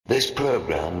This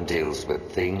program deals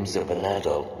with themes of an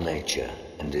adult nature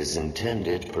and is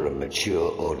intended for a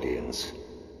mature audience.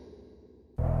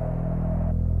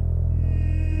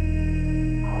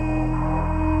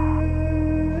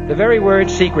 The very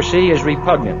word secrecy is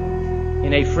repugnant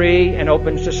in a free and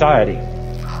open society.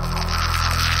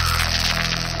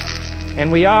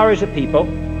 And we are, as a people,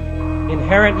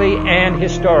 inherently and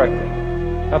historically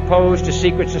opposed to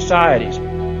secret societies,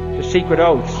 to secret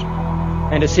oaths,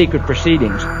 and to secret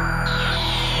proceedings.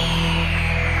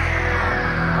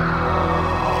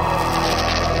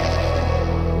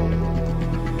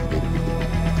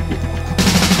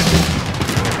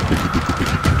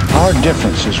 Our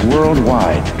differences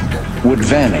worldwide would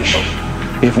vanish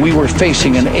if we were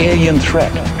facing an alien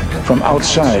threat from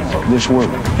outside this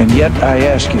world. And yet, I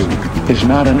ask you, is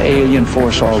not an alien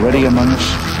force already among us?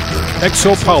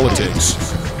 Exopolitics,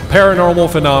 paranormal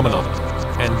phenomena,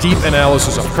 and deep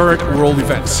analysis of current world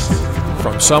events.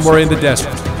 From somewhere in the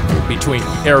desert, between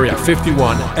Area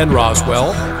 51 and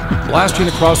Roswell, blasting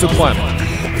across the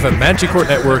planet, the Manticore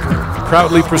Network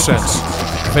proudly presents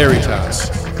Veritas,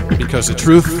 because the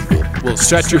truth will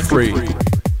set you free.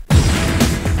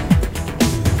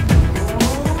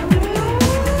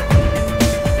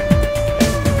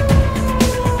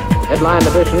 Headline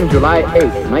edition, July 8,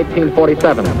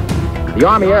 1947. The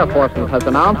Army Air Forces has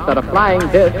announced that a flying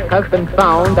disc has been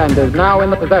found and is now in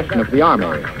the possession of the Army.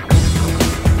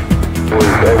 It was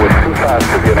too fast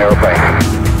to be an airplane.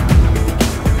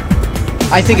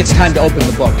 I think it's time to open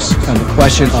the books on the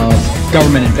question of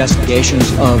government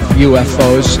investigations of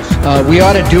UFOs. We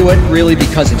ought to do it really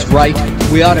because it's right.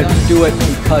 We ought to do it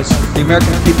because the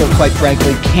American people, quite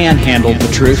frankly, can handle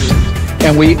the truth.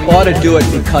 And we ought to do it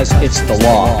because it's the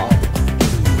law.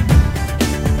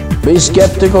 Be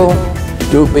skeptical.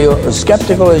 Do be as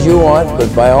skeptical as you want,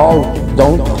 but by all,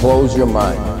 don't close your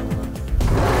mind.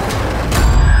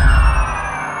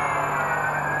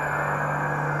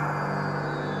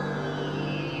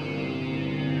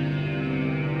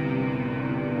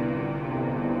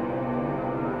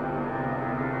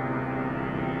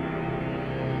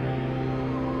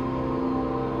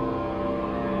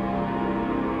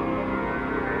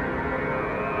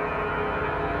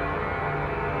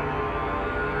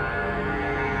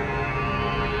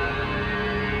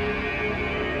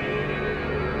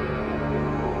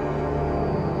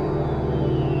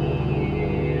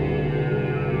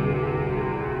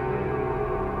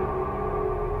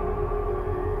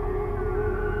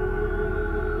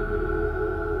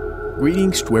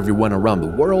 Greetings to everyone around the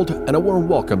world, and a warm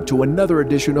welcome to another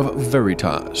edition of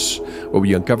Veritas, where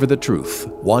we uncover the truth,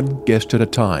 one guest at a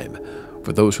time.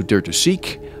 For those who dare to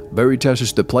seek, Veritas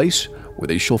is the place where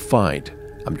they shall find.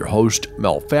 I'm your host,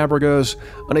 Mel Fabregas,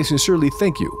 and I sincerely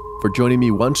thank you for joining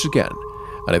me once again.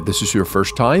 And if this is your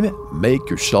first time, make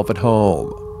yourself at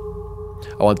home.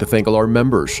 I want to thank all our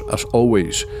members. As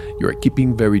always, you are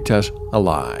keeping Veritas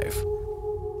alive.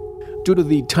 Due to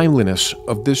the timeliness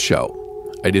of this show,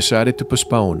 I decided to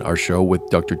postpone our show with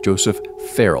Dr. Joseph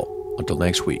Farrell until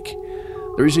next week.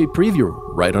 There is a preview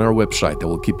right on our website that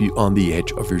will keep you on the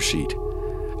edge of your seat.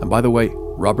 And by the way,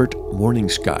 Robert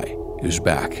Morningsky is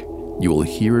back. You will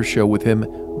hear a show with him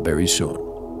very soon.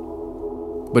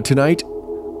 But tonight,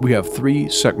 we have 3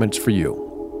 segments for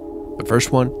you. The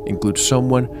first one includes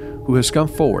someone who has come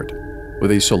forward with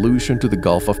a solution to the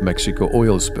Gulf of Mexico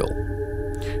oil spill.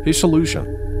 His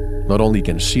solution not only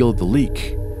can seal the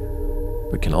leak,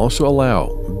 but can also allow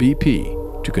BP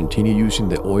to continue using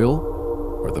the oil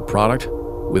or the product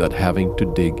without having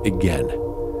to dig again.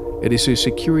 It is a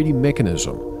security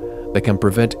mechanism that can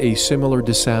prevent a similar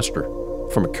disaster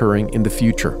from occurring in the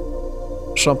future,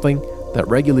 something that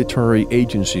regulatory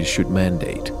agencies should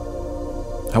mandate.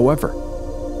 However,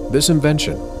 this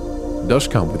invention does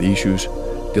come with issues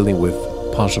dealing with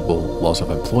possible loss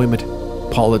of employment,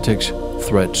 politics,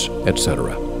 threats,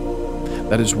 etc.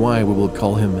 That is why we will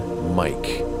call him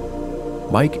Mike.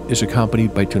 Mike is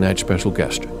accompanied by tonight's special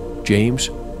guest, James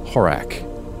Horak.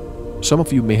 Some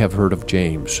of you may have heard of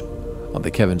James on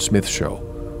The Kevin Smith Show,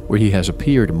 where he has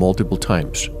appeared multiple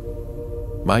times.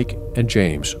 Mike and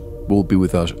James will be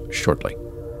with us shortly.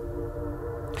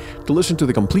 To listen to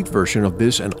the complete version of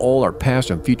this and all our past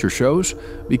and future shows,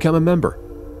 become a member.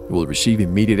 You will receive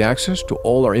immediate access to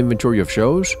all our inventory of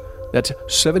shows, that's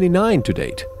 79 to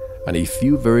date, and a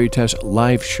few Veritas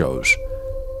live shows.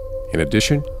 In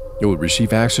addition, you will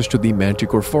receive access to the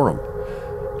Manticore Forum.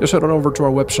 Just head on over to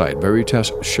our website,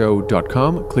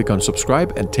 veritasshow.com, click on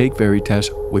subscribe, and take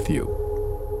Veritas with you.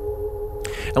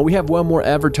 And we have one more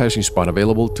advertising spot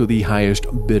available to the highest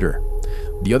bidder.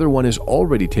 The other one is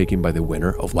already taken by the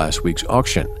winner of last week's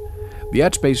auction. The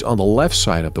ad space on the left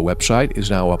side of the website is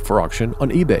now up for auction on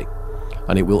eBay,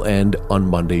 and it will end on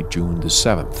Monday, June the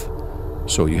 7th.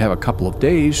 So you have a couple of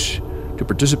days to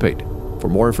participate. For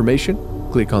more information,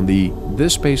 click on the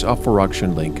This Space Up for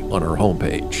Auction link on our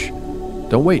homepage.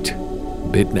 Don't wait.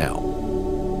 Bid now.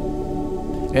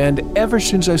 And ever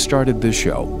since I started this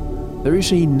show, there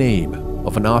is a name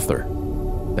of an author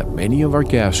that many of our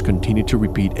guests continue to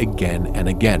repeat again and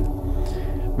again.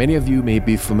 Many of you may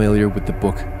be familiar with the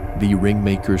book The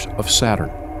Ringmakers of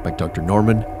Saturn by Dr.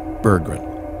 Norman Berggren.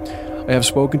 I have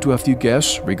spoken to a few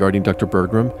guests regarding Dr.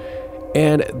 Berggren,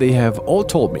 and they have all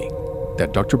told me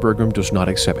that Dr. Berggren does not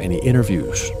accept any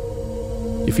interviews.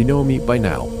 If you know me by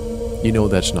now, you know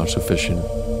that's not sufficient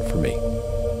for me.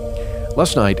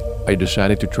 Last night, I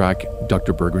decided to track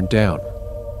Dr. Berggren down.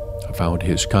 I found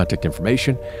his contact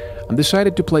information and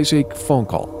decided to place a phone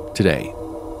call today.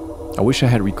 I wish I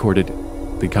had recorded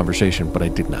the conversation, but I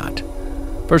did not.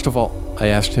 First of all, I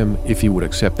asked him if he would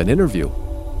accept an interview,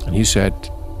 and he said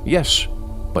yes,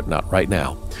 but not right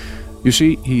now. You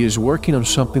see, he is working on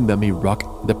something that may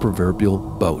rock the proverbial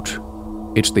boat.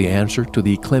 It's the answer to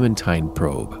the Clementine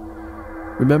probe.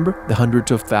 Remember the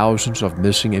hundreds of thousands of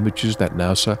missing images that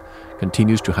NASA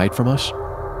continues to hide from us?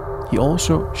 He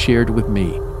also shared with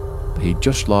me that he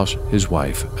just lost his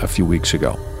wife a few weeks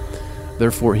ago.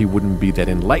 Therefore, he wouldn't be that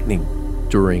enlightening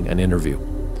during an interview.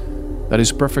 That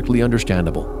is perfectly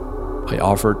understandable. I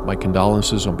offered my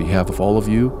condolences on behalf of all of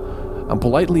you and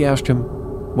politely asked him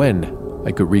when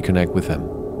I could reconnect with him.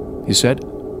 He said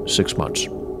 6 months.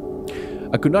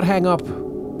 I could not hang up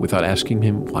without asking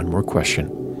him one more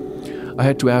question. I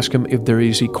had to ask him if there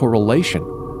is a correlation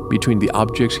between the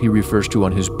objects he refers to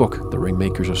on his book, The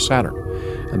Ringmakers of Saturn,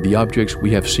 and the objects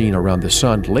we have seen around the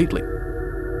sun lately.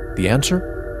 The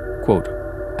answer? Quote,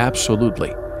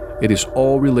 absolutely. It is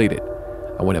all related.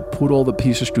 And when I put all the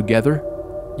pieces together,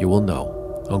 you will know.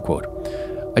 Unquote.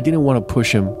 I didn't want to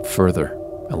push him further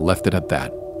and left it at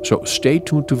that. So stay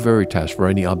tuned to Veritas for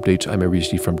any updates I may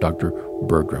receive from Dr.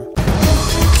 Berggren.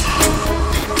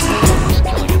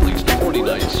 Killing at least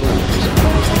 49 soldiers.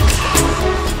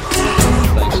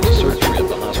 Thanks to surgery at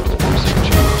the hospital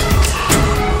procedure.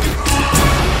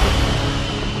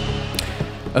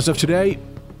 As of today,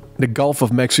 the Gulf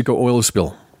of Mexico oil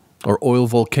spill, or oil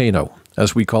volcano,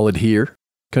 as we call it here,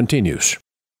 continues.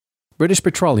 British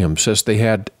Petroleum says they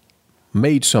had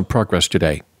made some progress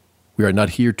today. We are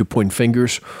not here to point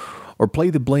fingers or play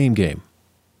the blame game.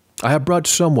 I have brought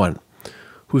someone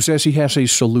who says he has a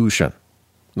solution,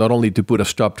 not only to put a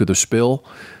stop to the spill,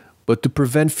 but to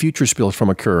prevent future spills from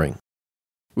occurring.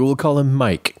 We will call him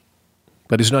Mike.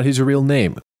 That is not his real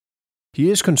name. He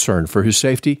is concerned for his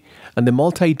safety and the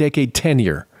multi-decade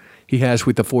tenure he has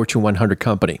with the Fortune 100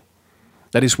 company.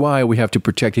 That is why we have to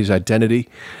protect his identity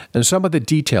and some of the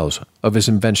details of his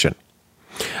invention.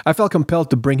 I felt compelled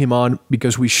to bring him on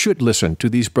because we should listen to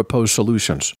these proposed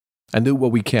solutions and do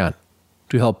what we can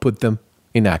to help put them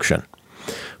in action.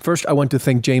 First, I want to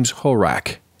thank James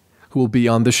Horak, who will be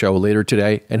on the show later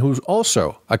today and who's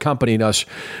also accompanying us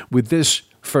with this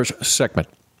first segment.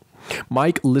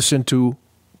 Mike listened to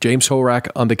James Horak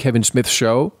on the Kevin Smith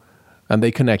Show, and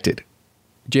they connected.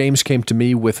 James came to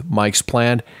me with Mike's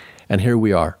plan, and here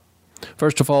we are.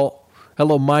 First of all,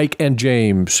 hello, Mike and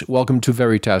James. Welcome to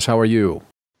Veritas. How are you?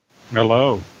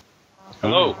 Hello.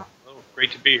 Hello.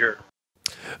 Great to be here.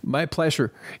 My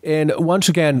pleasure. And once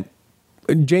again,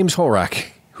 James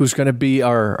Horak, who's going to be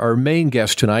our main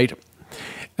guest tonight,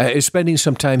 is spending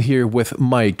some time here with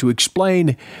Mike to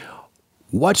explain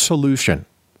what solution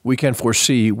we can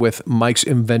foresee with Mike's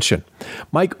invention.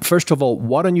 Mike, first of all,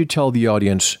 why don't you tell the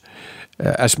audience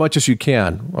as much as you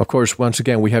can? Of course, once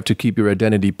again, we have to keep your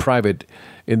identity private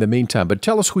in the meantime, but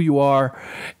tell us who you are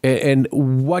and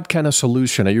what kind of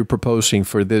solution are you proposing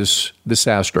for this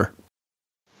disaster?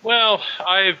 Well,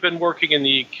 I've been working in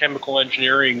the chemical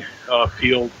engineering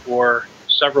field for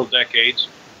several decades,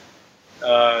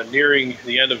 nearing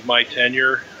the end of my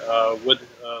tenure with,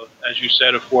 as you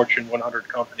said, a Fortune 100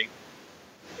 company.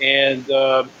 And,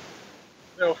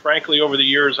 frankly, over the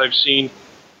years, I've seen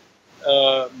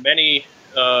many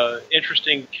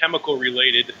interesting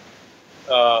chemical-related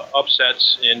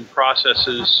upsets in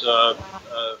processes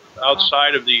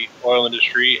outside of the oil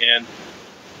industry, and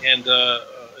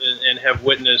have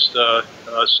witnessed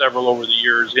several over the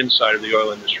years inside of the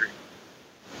oil industry.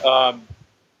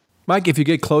 Mike, if you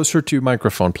get closer to your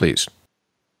microphone, please.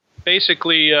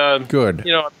 Basically, good.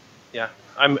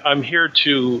 I'm here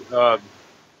to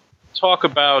talk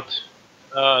about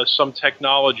some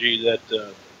technology that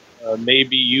may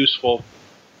be useful,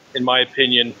 in my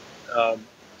opinion,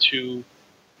 to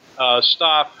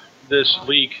stop this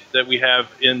leak that we have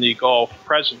in the Gulf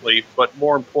presently, but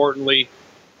more importantly,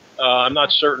 I'm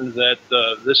not certain that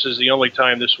this is the only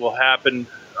time this will happen.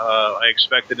 I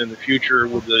expect it in the future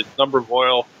with the number of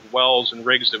oil wells and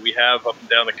rigs that we have up and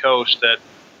down the coast that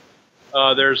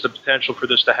there's the potential for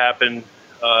this to happen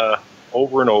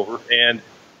over and over. And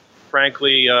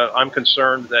frankly, I'm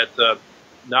concerned that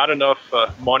not enough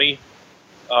money,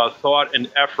 thought, and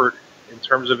effort in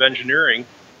terms of engineering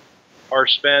are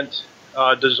spent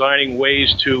designing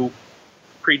ways to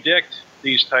predict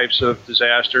these types of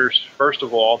disasters, first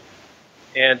of all,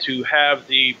 and to have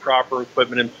the proper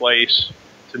equipment in place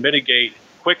to mitigate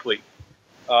quickly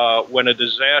when a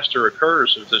disaster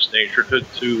occurs of this nature,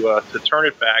 to turn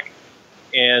it back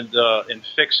and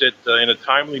fix it in a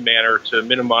timely manner to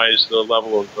minimize the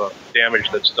level of damage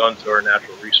that's done to our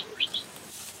natural resources.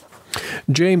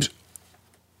 James,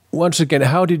 once again,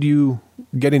 how did you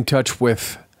get in touch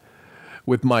with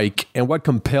Mike, and what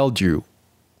compelled you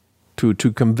to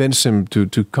convince him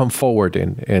to come forward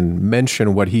and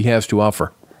mention what he has to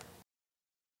offer?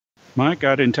 Mike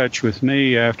got in touch with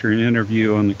me after an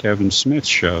interview on the Kevin Smith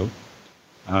show.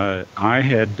 I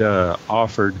had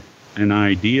offered an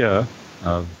idea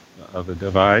of a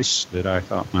device that I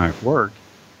thought might work,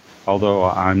 although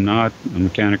I'm not a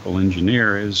mechanical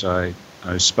engineer as I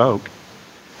spoke,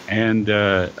 and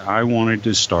I wanted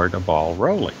to start a ball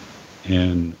rolling.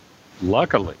 And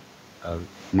luckily,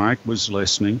 Mike was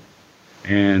listening,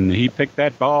 and he picked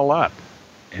that ball up,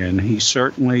 and he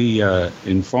certainly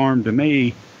informed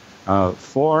me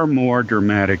far more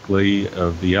dramatically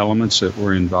of the elements that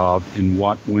were involved in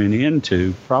what went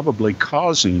into probably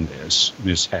causing this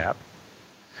mishap,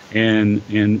 and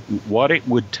what it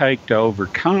would take to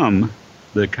overcome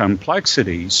the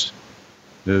complexities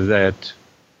that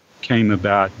came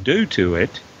about due to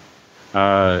it,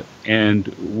 and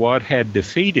what had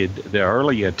defeated the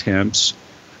early attempts,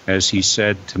 as he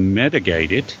said, to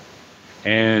mitigate it,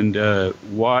 and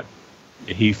what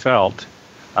he felt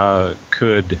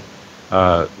could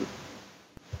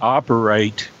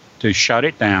operate to shut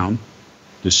it down,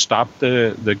 to stop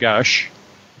the gush,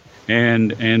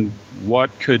 and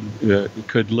what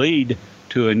could lead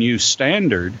to a new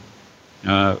standard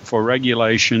for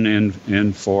regulation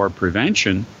and for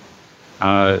prevention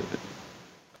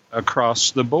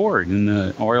across the board in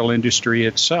the oil industry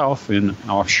itself and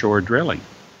offshore drilling.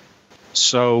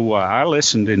 So I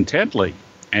listened intently,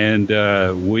 and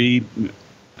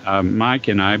Mike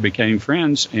and I became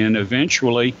friends, and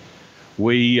eventually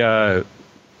we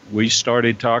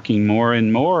started talking more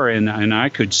and more, and I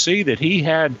could see that he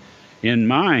had in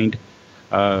mind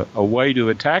a way to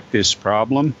attack this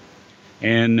problem,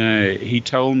 and he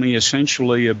told me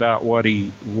essentially about what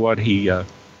he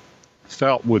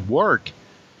felt would work.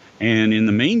 And in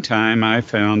the meantime, I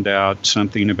found out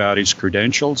something about his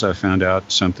credentials. I found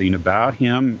out something about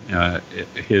him.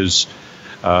 His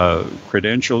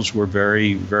credentials were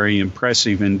very, very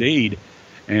impressive indeed.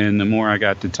 And the more I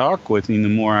got to talk with him, the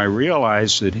more I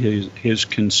realized that his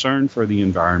concern for the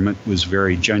environment was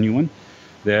very genuine,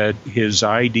 that his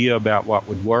idea about what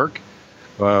would work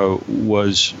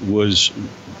was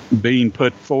being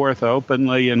put forth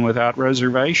openly and without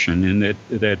reservation, and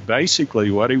that basically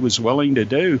what he was willing to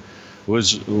do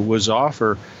was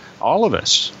offer all of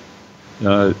us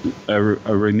a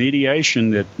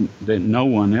remediation that no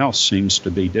one else seems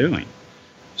to be doing.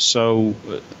 So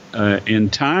in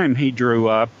time, he drew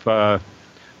up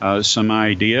some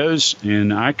ideas,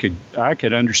 and I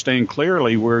could understand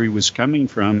clearly where he was coming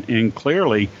from, and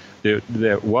clearly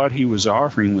that what he was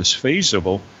offering was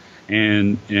feasible.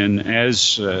 And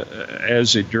as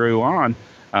it drew on,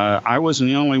 I wasn't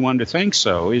the only one to think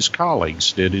so. His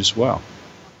colleagues did as well.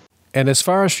 And as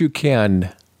far as you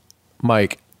can,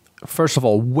 Mike, first of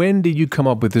all, when did you come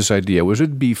up with this idea? Was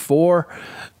it before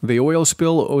the oil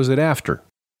spill, or was it after?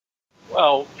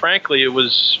 Well, frankly, it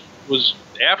was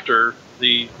after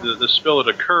the spill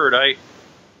had occurred.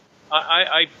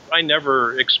 I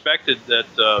never expected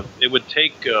that it would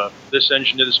take this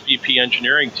BP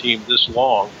engineering team this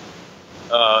long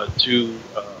to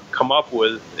come up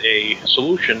with a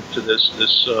solution to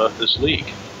this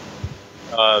leak.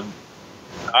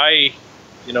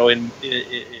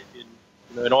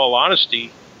 In all honesty,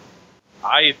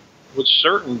 I was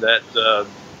certain that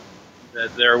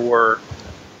there were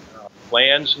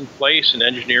plans in place in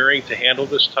engineering to handle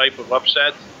this type of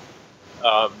upset.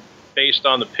 Based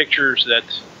on the pictures that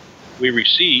we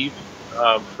receive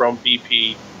from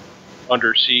BP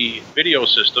undersea video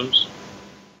systems,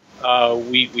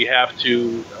 we have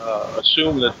to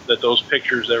assume that those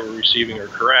pictures that we're receiving are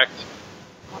correct.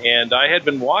 And I had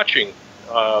been watching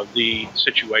the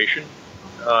situation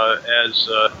as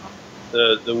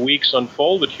the weeks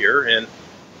unfolded here. And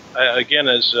again,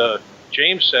 as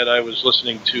James said, I was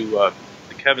listening to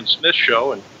the Kevin Smith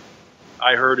show, and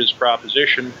I heard his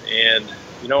proposition. And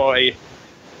I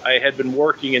had been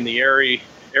working in the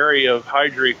area of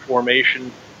hydrate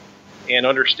formation and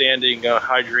understanding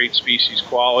hydrate species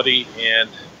quality and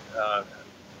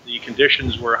the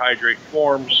conditions where hydrate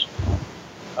forms.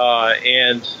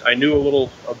 And I knew a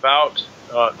little about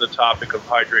the topic of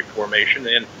hydrate formation.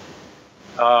 And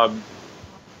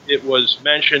it was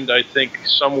mentioned, I think,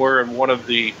 somewhere in one of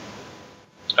the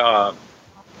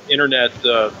internet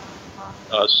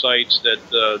sites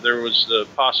that there was the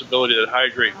possibility that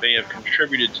hydrate may have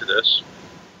contributed to this.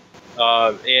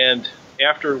 And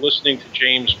after listening to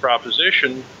James'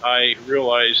 proposition, I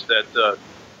realized that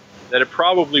it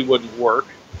probably wouldn't work.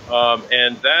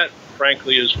 And that,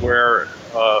 frankly, is where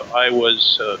I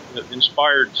was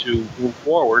inspired to move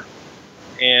forward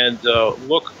and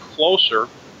look closer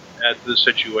at the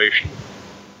situation,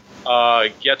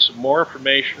 get some more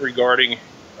information regarding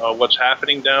what's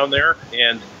happening down there,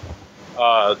 and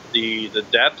the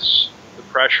depths, the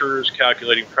pressures,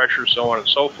 calculating pressure, so on and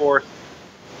so forth.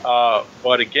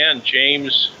 But again,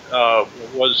 James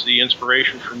was the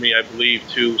inspiration for me, I believe,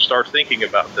 to start thinking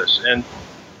about this. And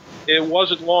it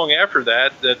wasn't long after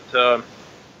that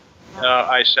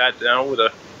I sat down with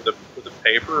a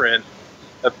paper and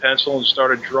a pencil and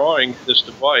started drawing this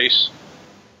device.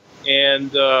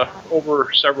 And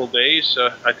over several days,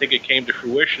 I think it came to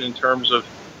fruition in terms of,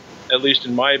 at least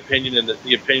in my opinion and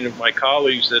the opinion of my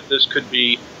colleagues, that this could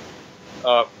be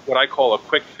what I call a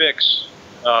quick fix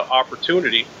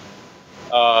opportunity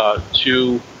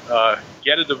to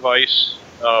get a device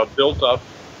built up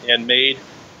and made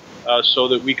so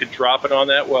that we could drop it on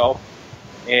that well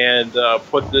and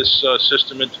put this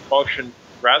system into function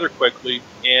rather quickly.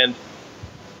 And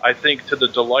I think to the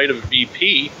delight of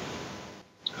BP,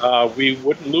 we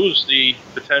wouldn't lose the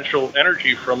potential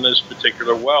energy from this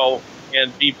particular well,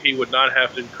 and BP would not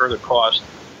have to incur the cost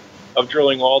of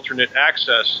drilling alternate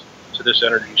access to this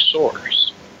energy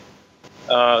source.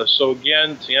 So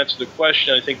again, to answer the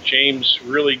question, I think James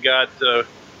really got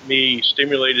me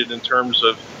stimulated in terms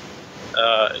of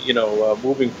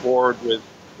moving forward with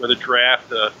a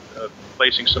draft,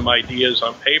 placing some ideas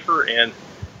on paper, and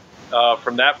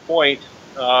from that point,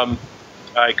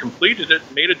 I completed it,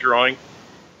 made a drawing,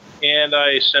 and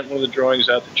I sent one of the drawings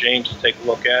out to James to take a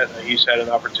look at. He's had an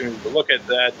opportunity to look at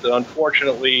that.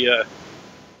 Unfortunately,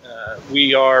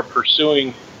 we are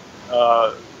pursuing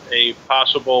a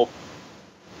possible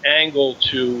angle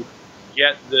to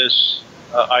get this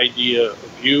idea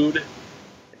viewed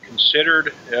and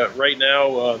considered. Right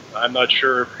now, I'm not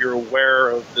sure if you're aware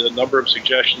of the number of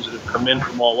suggestions that have come in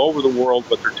from all over the world,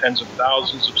 but there are tens of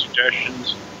thousands of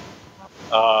suggestions,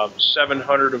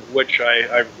 700 of which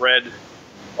I've read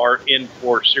are in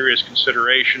for serious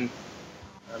consideration.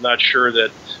 I'm not sure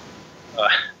that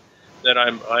that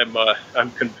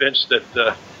I'm convinced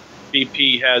that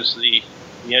BP has the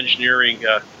engineering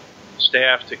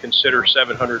staff to consider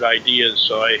 700 ideas.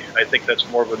 So I think that's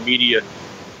more of a media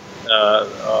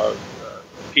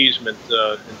appeasement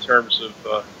in terms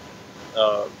of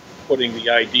putting the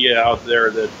idea out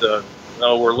there that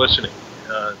no, we're listening.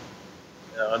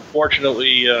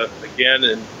 Unfortunately, again,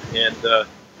 and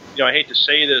I hate to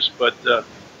say this, but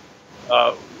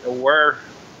where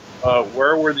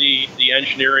were the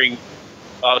engineering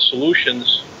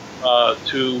solutions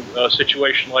to a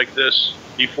situation like this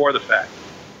before the fact?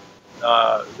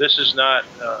 This is not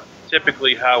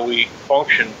typically how we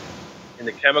function in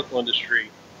the chemical industry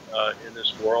in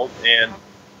this world, and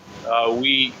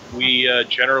we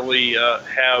generally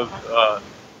have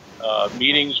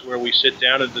meetings where we sit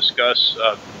down and discuss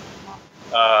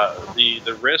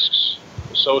the risks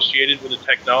associated with the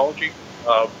technology.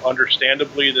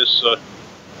 Understandably, this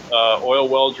oil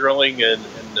well drilling and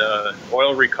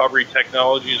oil recovery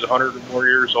technology is 100 or more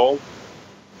years old.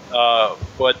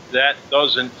 But that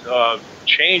doesn't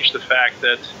change the fact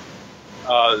that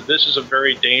this is a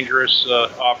very dangerous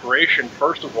operation,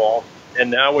 first of all. And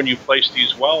now when you place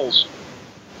these wells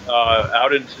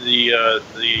out into the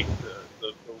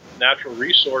natural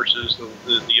resources,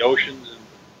 the oceans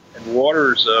and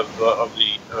waters of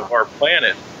our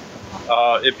planet,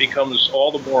 it becomes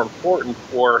all the more important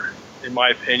for, in my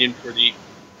opinion, for the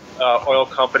oil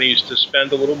companies to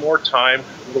spend a little more time,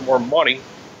 a little more money,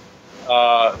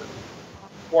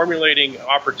 formulating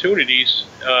opportunities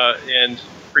and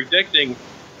predicting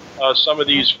some of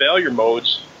these failure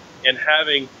modes, and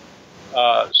having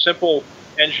simple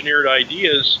engineered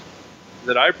ideas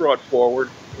that I brought forward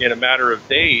in a matter of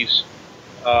days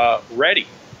ready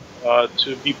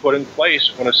to be put in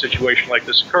place when a situation like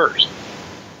this occurs.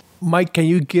 Mike, can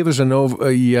you give us a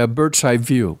bird's eye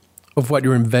view of what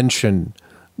your invention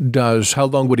does? How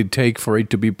long would it take for it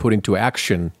to be put into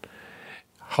action?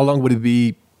 How long would it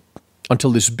be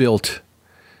until it's built?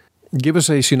 Give us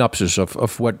a synopsis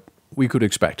of what we could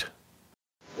expect.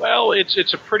 Well, it's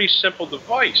a pretty simple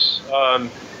device,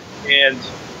 and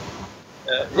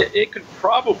it could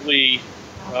probably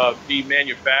be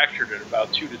manufactured in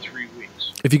about 2 to 3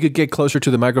 weeks. If you could get closer to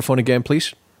the microphone again,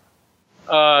 please.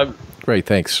 Great,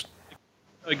 thanks.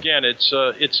 Again, it's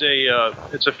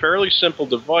a fairly simple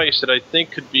device that I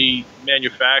think could be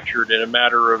manufactured in a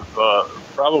matter of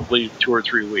probably 2 or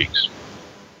 3 weeks.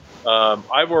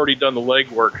 I've already done the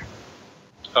legwork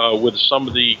with some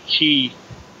of the key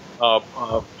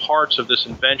parts of this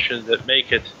invention that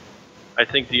make it, I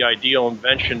think, the ideal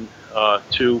invention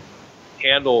to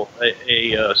handle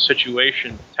a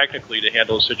situation, technically to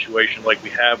handle a situation like we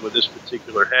have with this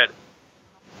particular head.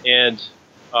 And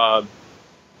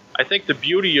I think the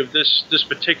beauty of this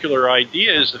particular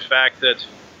idea is the fact that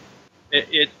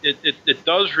it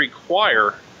does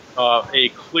require a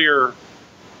clear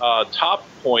top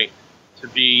point to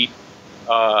be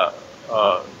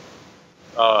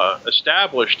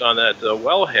established on that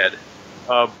wellhead,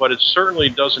 but it certainly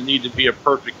doesn't need to be a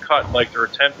perfect cut like they're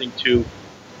attempting to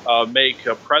make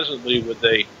presently with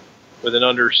an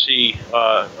undersea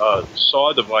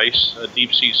saw device, a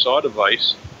deep sea saw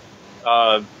device.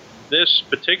 This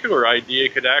particular idea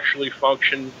could actually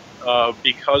function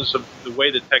because of the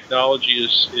way the technology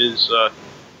is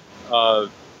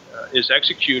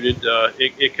executed.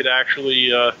 It could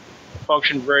actually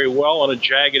function very well on a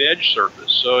jagged edge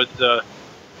surface. So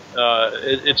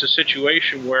it's a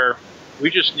situation where we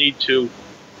just need to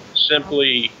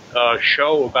simply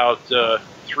show about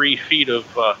 3 feet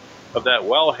of that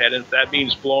wellhead, and if that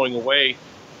means blowing away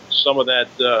some of that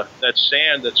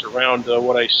sand that's around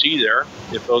what I see there,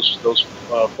 if those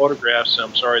photographs,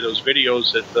 those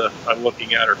videos that I'm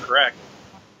looking at are correct,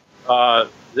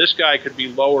 this guy could be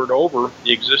lowered over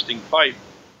the existing pipe,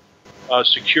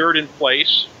 secured in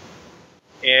place,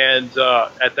 and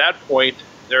at that point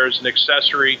there's an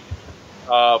accessory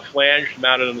flange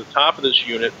mounted on the top of this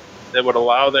unit that would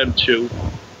allow them to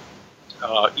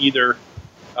either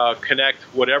connect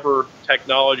whatever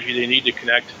technology they need to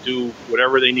connect to do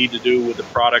whatever they need to do with the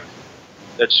product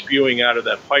that's spewing out of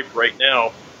that pipe right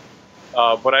now.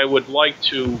 But I would like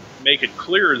to make it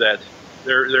clear that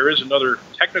there is another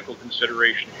technical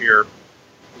consideration here,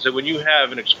 is that when you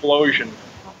have an explosion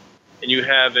and you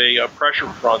have a pressure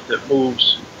front that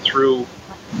moves through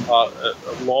a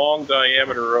long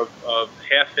diameter of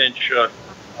half-inch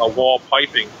wall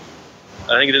piping,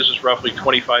 I think this is roughly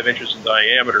 25 inches in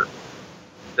diameter,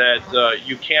 that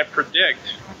you can't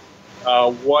predict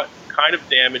what kind of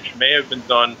damage may have been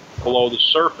done below the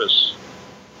surface.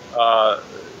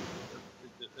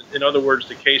 In other words,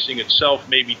 the casing itself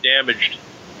may be damaged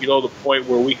below the point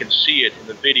where we can see it in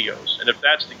the videos. And if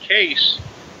that's the case,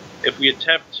 if we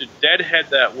attempt to deadhead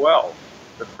that well,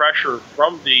 the pressure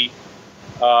from the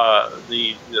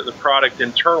product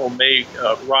internal may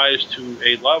rise to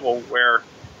a level where,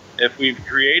 if we've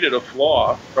created a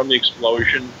flaw from the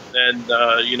explosion, then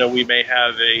we may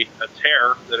have a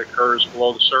tear that occurs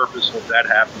below the surface, and if that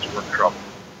happens, we're in trouble.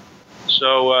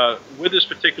 So with this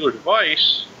particular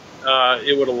device,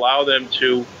 it would allow them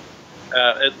to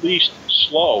at least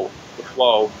slow the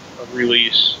flow of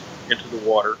release into the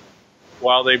water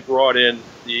while they brought in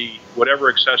whatever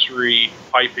accessory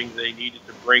piping they needed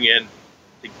to bring in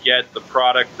to get the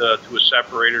product to a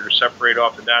separator to separate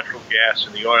off the natural gas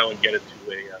and the oil and get it to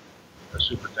a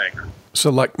super tanker. So,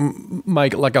 like,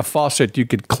 Mike, like a faucet, you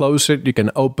could close it, you can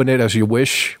open it as you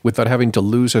wish without having to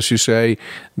lose, as you say,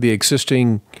 the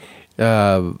existing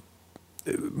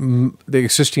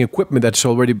equipment that's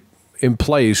already in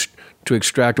place to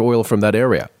extract oil from that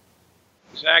area.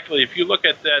 Exactly. If you look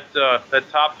at that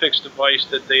top fix device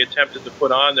that they attempted to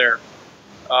put on there,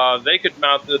 they could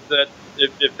mount that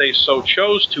if they so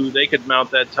chose to, they could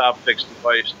mount that top fix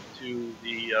device to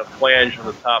the flange on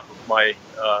the top of my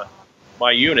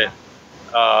unit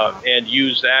and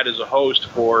use that as a host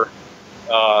for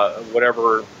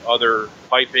whatever other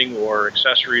piping or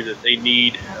accessory that they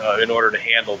need in order to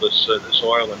handle this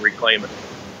oil and reclaim it.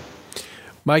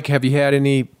 Mike, have you had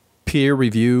any peer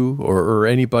review or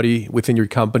anybody within your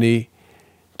company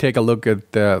take a look at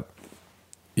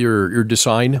your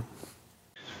design?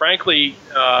 Frankly,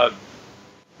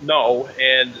 no.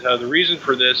 And the reason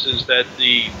for this is that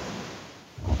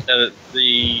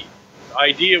the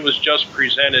idea was just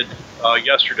presented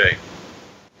yesterday,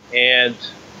 and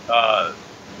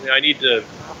I need to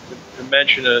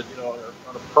mention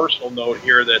on a personal note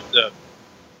here that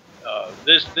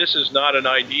this is not an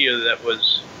idea that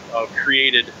was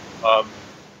created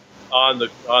on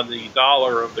the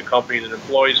dollar of the company that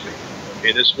employs me.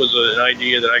 Okay, this was an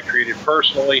idea that I created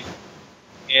personally,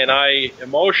 and I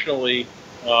emotionally,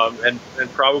 and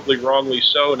probably wrongly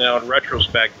so now in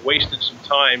retrospect, wasted some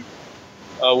time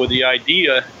with the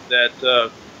idea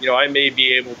that I may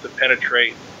be able to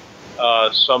penetrate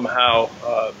somehow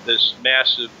this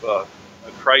massive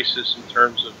crisis in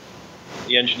terms of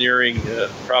the engineering,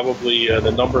 probably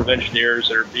the number of engineers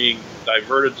that are being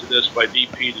diverted to this by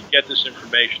BP to get this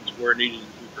information to where it needed to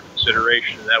be for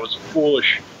consideration. And that was a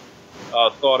foolish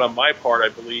thought on my part, I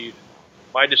believe.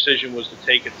 My decision was to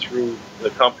take it through the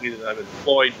company that I'm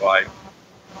employed by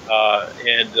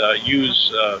and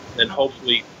use and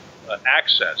hopefully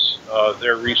access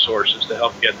their resources to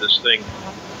help get this thing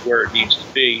where it needs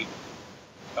to be.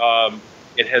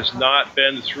 It has not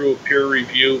been through a peer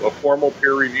review, a formal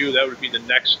peer review. That would be the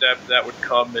next step. That would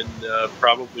come in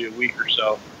probably a week or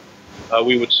so.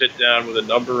 We would sit down with a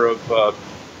number of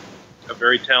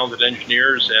very talented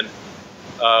engineers,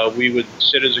 and we would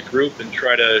sit as a group and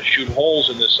try to shoot holes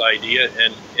in this idea.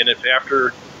 And if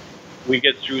after we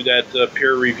get through that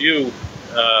peer review,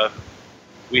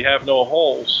 we have no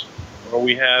holes, or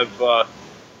we have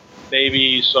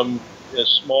maybe some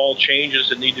small changes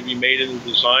that need to be made in the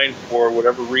design for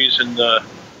whatever reason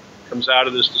comes out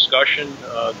of this discussion,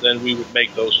 then we would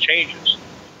make those changes.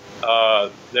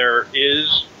 There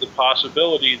is the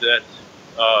possibility that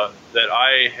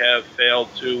I have failed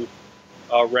to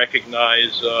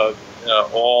recognize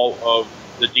all of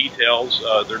the details.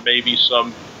 There may be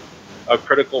some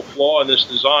critical flaw in this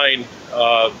design,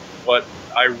 but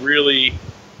I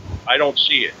don't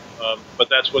see it. But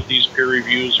that's what these peer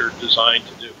reviews are designed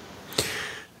to do.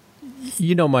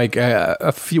 You know, Mike,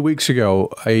 a few weeks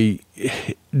ago, I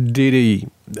did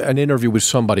an interview with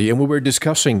somebody, and we were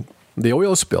discussing the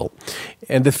oil spill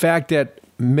and the fact that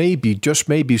maybe, just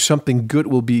maybe, something good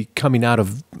will be coming out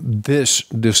of this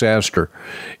disaster,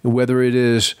 whether it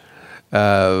is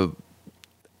a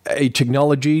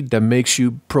technology that makes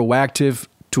you proactive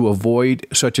to avoid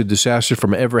such a disaster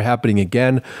from ever happening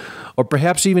again, or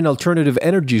perhaps even alternative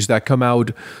energies that come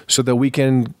out so that we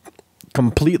can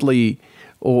completely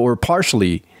or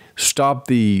partially stop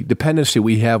the dependency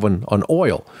we have on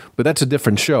oil. But that's a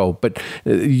different show. But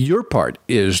your part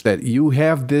is that you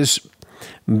have this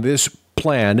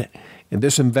plan and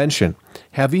this invention.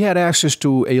 Have you had access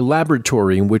to a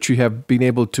laboratory in which you have been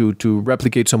able to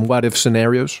replicate some what-if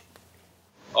scenarios?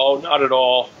 Oh, not at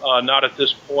all. Not at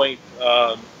this point.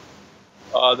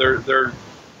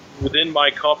 Within my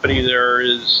company, there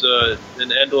is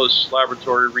an endless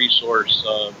laboratory resource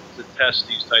to test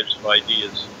these types of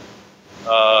ideas.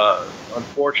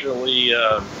 Unfortunately,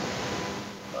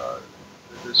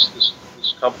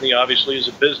 this company obviously is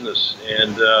a business,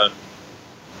 and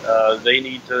they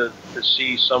need to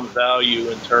see some value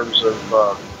in terms of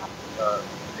a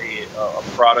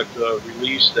product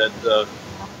release that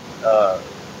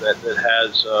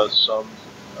has some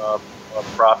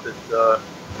profit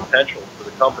potential for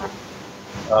the company.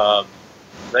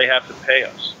 They have to pay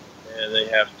us, and they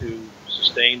have to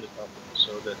sustain the company,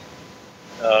 so that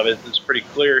it's pretty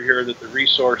clear here that the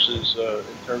resources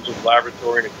in terms of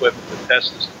laboratory and equipment to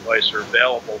test this device are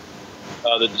available.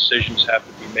 The decisions have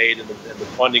to be made, and the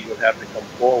funding would have to come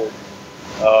forward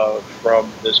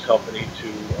from this company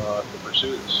to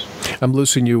pursue this. I'm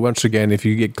losing you once again. If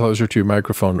you get closer to your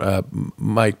microphone,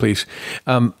 Mike, please.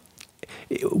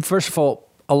 First of all,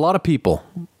 a lot of people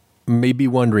may be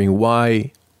wondering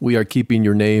why we are keeping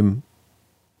your name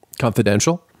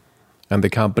confidential and the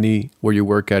company where you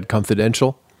work at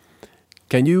confidential.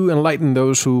 Can you enlighten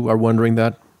those who are wondering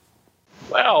that?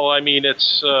 Well, I mean,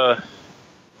 it's a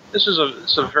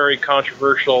very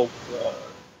controversial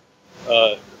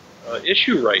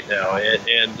issue right now,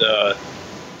 and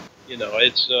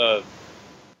it's to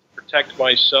protect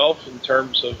myself in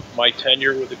terms of my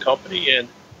tenure with the company, and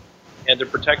to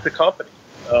protect the company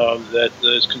that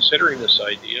is considering this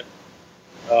idea.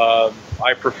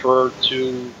 I prefer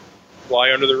to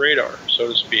fly under the radar, so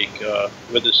to speak,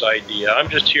 with this idea. I'm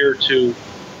just here to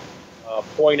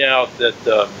point out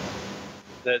that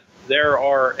there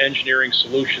are engineering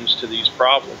solutions to these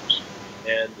problems,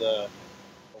 and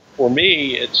for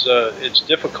me, it's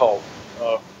difficult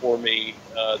for me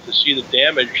to see the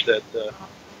damage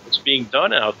that's being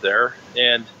done out there,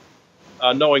 and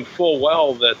knowing full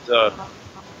well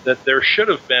that there should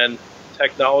have been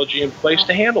technology in place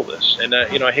to handle this. And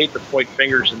I hate to point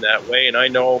fingers in that way, and I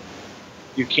know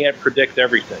you can't predict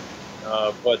everything,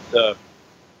 but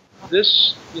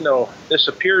this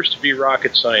appears to be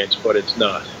rocket science, but it's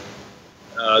not.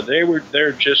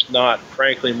 They're just not,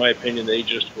 frankly, in my opinion, they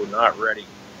just were not ready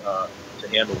to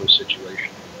handle this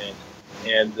situation.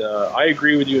 And I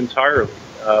agree with you entirely.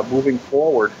 Moving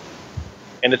forward,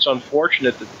 and it's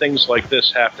unfortunate that things like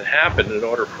this have to happen in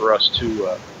order for us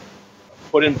to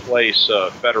put in place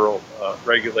federal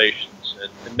regulations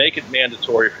and make it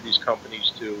mandatory for these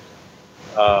companies to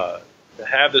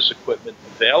have this equipment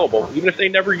available, even if they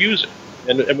never use it.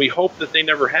 And we hope that they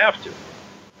never have to.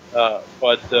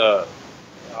 But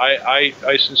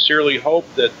I sincerely hope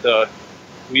that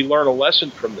we learn a lesson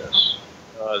from this.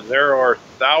 There are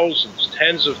thousands,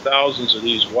 tens of thousands of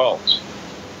these wells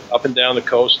up and down the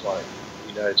coastline of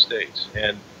the United States.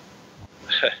 And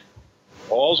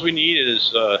all we need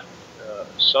is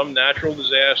some natural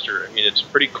disaster. I mean, it's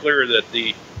pretty clear that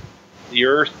the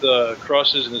Earth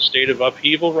crosses in a state of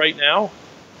upheaval right now,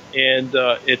 and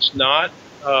it's not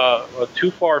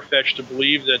too far-fetched to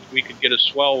believe that we could get a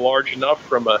swell large enough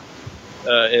from an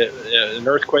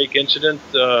earthquake incident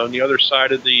on the other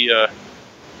side of the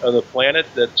planet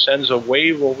that sends a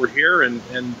wave over here and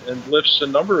lifts a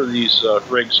number of these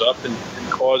rigs up and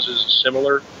causes a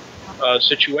similar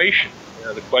situation.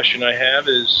 The question I have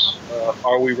is,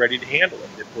 are we ready to handle it?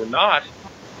 If we're not,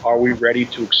 are we ready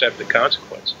to accept the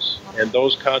consequences? And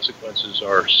those consequences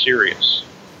are serious.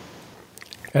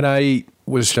 And I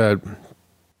was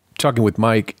talking with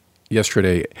Mike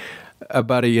yesterday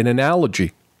about an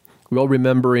analogy. We all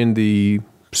remember in the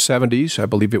 70s, I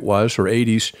believe it was, or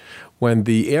 80s, when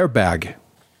the airbag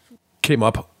came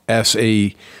up as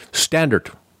a standard.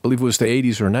 I believe it was the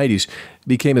 80s or 90s,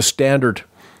 became a standard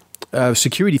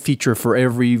security feature for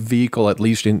every vehicle, at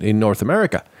least in North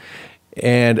America.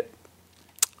 And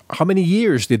how many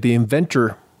years did the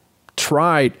inventor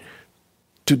try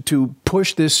to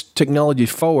push this technology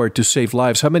forward to save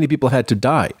lives? How many people had to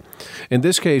die? In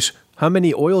this case, how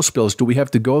many oil spills do we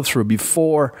have to go through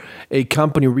before a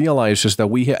company realizes that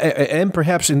and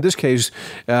perhaps in this case,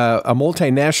 a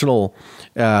multinational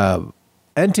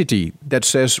entity that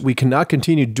says we cannot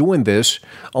continue doing this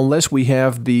unless we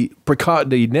have the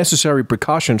necessary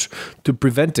precautions to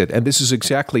prevent it. And this is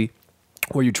exactly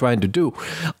what you're trying to do.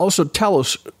 Also, tell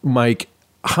us, Mike,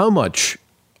 how much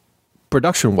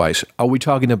production-wise are we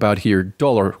talking about here,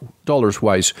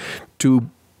 dollars-wise, to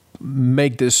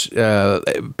make this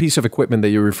piece of equipment that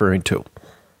you're referring to?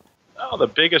 Well, the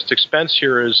biggest expense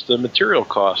here is the material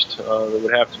cost that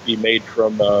would have to be made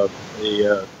from a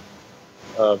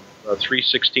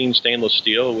 316 stainless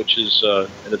steel, which is,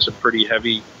 and it's a pretty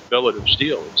heavy billet of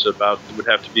steel. It would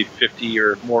have to be 50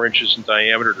 or more inches in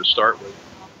diameter to start with.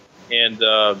 And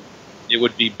it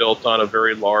would be built on a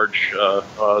very large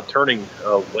turning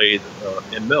lathe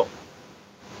and mill.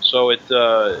 So it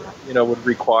would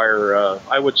require,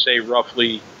 I would say,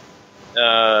 roughly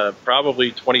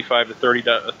probably $25,000 to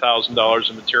 $30,000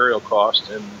 in material cost,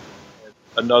 and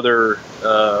another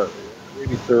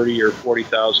maybe $30,000 or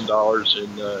 $40,000 in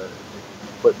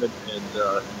equipment and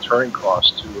turning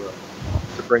costs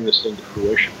to bring this thing to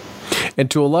fruition.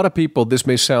 And to a lot of people, this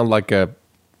may sound like a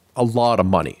lot of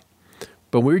money.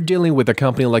 But we're dealing with a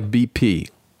company like BP,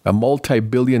 a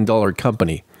multi-billion-dollar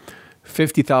company.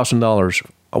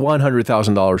 $50,000,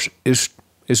 $100,000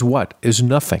 is what? Is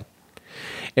nothing.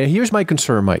 And here's my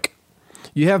concern, Mike.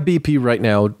 You have BP right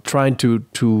now trying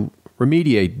to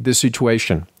remediate this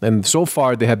situation, and so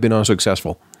far they have been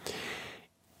unsuccessful.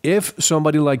 If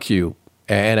somebody like you,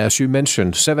 and as you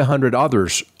mentioned, 700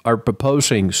 others are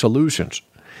proposing solutions,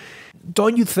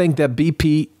 don't you think that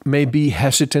BP may be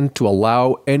hesitant to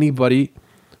allow anybody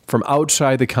from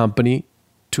outside the company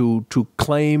to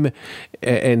claim,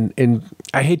 and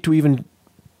I hate to even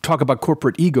talk about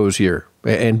corporate egos here,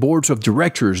 and boards of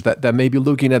directors that may be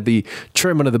looking at the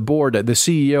chairman of the board, the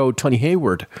CEO, Tony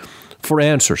Hayward, for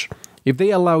answers? If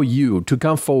they allow you to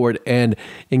come forward and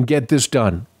get this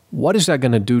done, what is that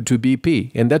going to do to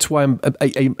BP? And that's why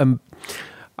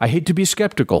I hate to be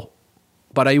skeptical,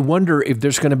 but I wonder if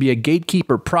there's going to be a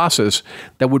gatekeeper process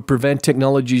that would prevent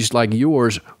technologies like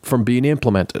yours from being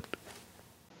implemented.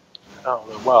 Oh,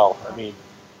 well, I mean,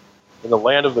 in the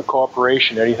land of the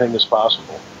corporation, anything is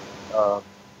possible.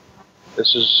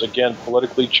 This is, again,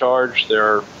 politically charged.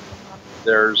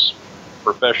 There's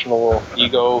professional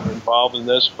ego involved in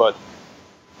this, but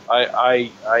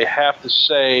I have to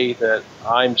say that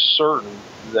I'm certain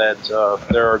that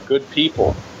there are good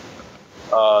people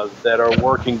that are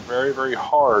working very, very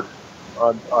hard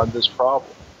on this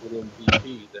problem within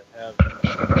BP that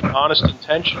have honest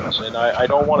intentions, and I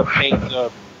don't want to paint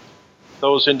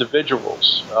those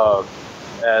individuals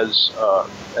as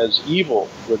evil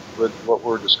with what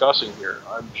we're discussing here.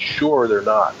 I'm sure they're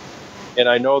not, and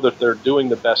I know that they're doing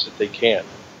the best that they can.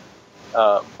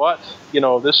 But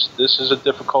this is a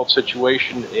difficult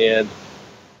situation, and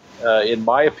in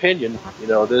my opinion,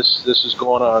 this is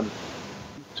going on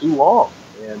too long,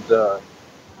 and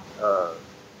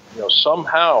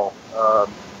somehow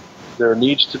there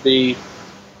needs to be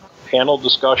panel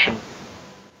discussion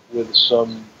with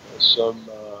some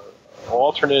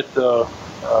alternate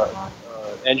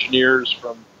engineers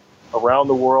from around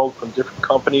the world, from different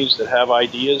companies that have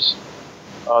ideas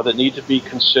that need to be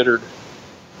considered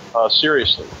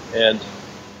seriously, and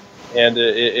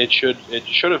it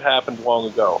should have happened long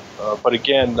ago. But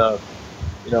again,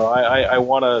 I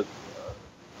want to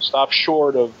stop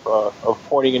short of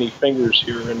pointing any fingers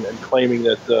here and claiming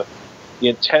that the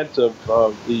intent of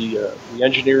the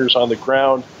engineers on the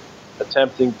ground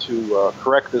attempting to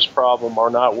correct this problem are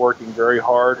not working very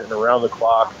hard and around the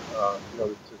clock,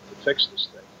 to fix this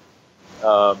thing.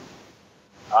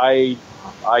 I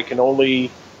can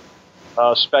only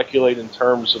speculate in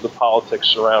terms of the politics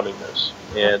surrounding this,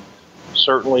 and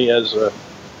certainly as an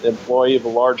employee of a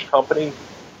large company,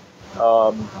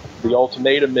 the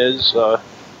ultimatum is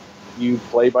you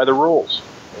play by the rules,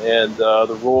 and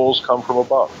the rules come from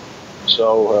above.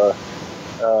 So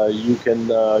you can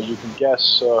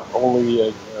guess,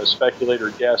 only speculate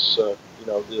or guess,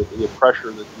 the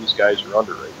pressure that these guys are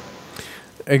under right now.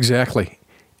 Exactly,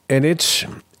 and it's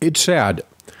sad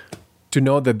to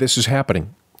know that this is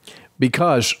happening,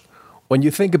 because when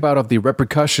you think about the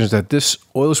repercussions that this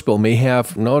oil spill may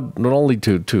have, not only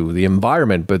to the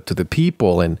environment, but to the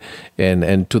people and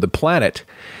to the planet,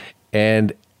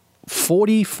 and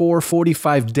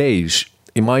 45 days,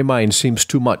 in my mind, seems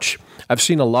too much. I've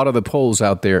seen a lot of the polls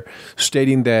out there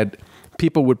stating that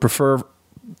people would prefer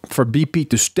for BP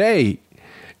to stay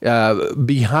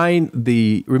behind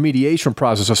the remediation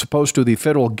process as opposed to the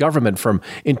federal government from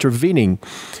intervening.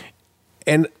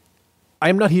 And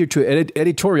I'm not here to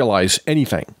editorialize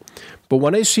anything, but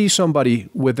when I see somebody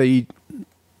with a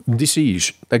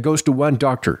disease that goes to one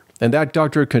doctor and that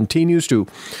doctor continues to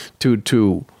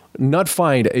not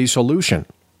find a solution,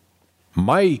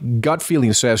 my gut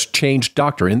feeling says change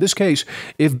doctor. In this case,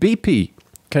 if BP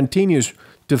continues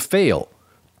to fail,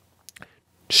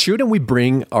 shouldn't we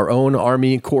bring our own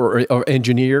Army Corps or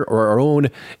engineer or our own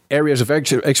areas of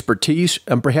expertise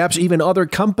and perhaps even other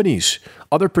companies,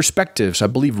 other perspectives? I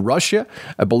believe Russia,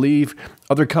 I believe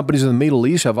other companies in the Middle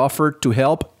East have offered to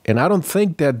help, and I don't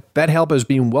think that help has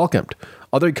been welcomed.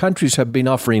 Other countries have been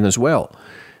offering as well.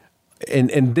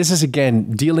 And this is,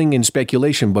 again, dealing in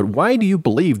speculation, but why do you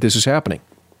believe this is happening?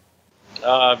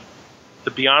 To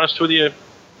be honest with you,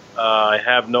 I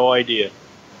have no idea.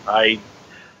 I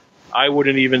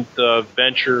wouldn't even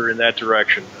venture in that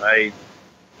direction. I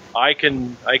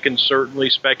can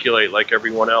certainly speculate like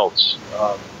everyone else,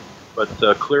 but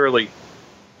clearly,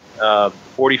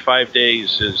 45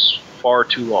 days is far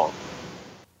too long.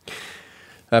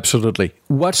 Absolutely.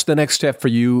 What's the next step for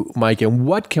you, Mike, and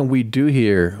what can we do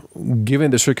here,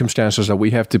 given the circumstances that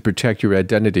we have to protect your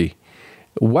identity?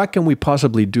 What can we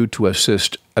possibly do to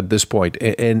assist at this point?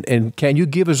 And can you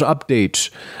give us updates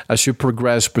as you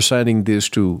progress presenting this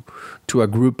to a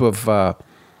group of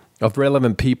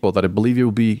relevant people that I believe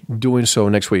you'll be doing so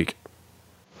next week?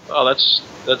 Well, that's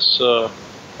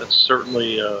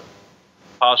certainly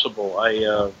possible.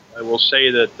 I will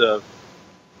say that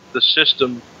the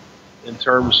system, in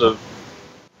terms of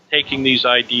taking these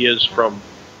ideas from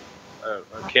a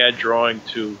CAD drawing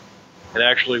to an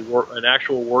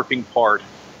actual working part,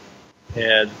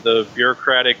 and the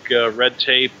bureaucratic red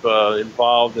tape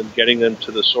involved in getting them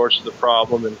to the source of the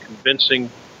problem and convincing.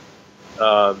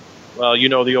 Well,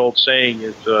 the old saying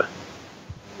is,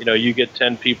 you get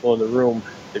 10 people in the room.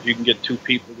 If you can get 2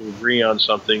 people to agree on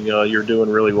something, you're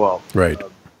doing really well. Right.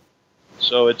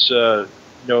 So it's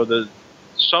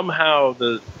somehow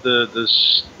the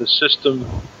system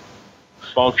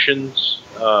functions.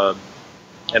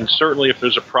 And certainly if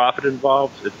there's a profit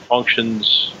involved, it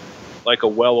functions like a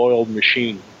well-oiled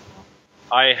machine.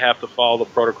 I have to follow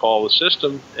the protocol of the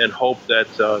system and hope that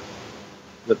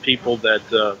the people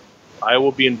that I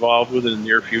will be involved with in the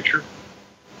near future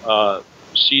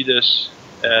see this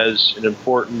as an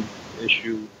important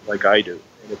issue like I do.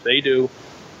 And if they do,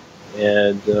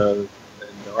 and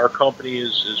our company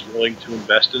is willing to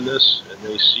invest in this, and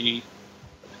they see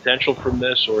potential from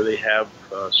this, or they have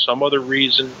some other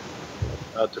reason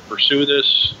to pursue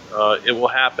this, it will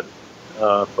happen.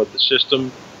 But the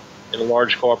system in a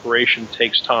large corporation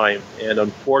takes time, and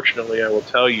unfortunately I will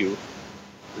tell you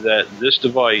that this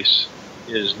device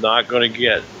is not going to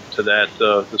get to that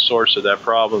the source of that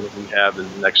problem that we have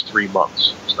in the next 3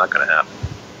 months. It's not going to happen.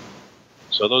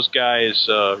 So those guys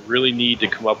really need to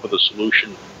come up with a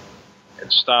solution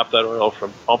and stop that oil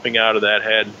from pumping out of that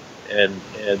head and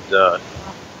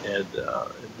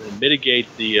mitigate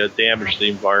the damage to the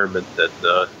environment that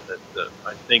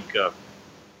I think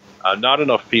not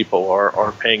enough people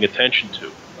are paying attention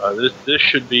to. This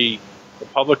should be a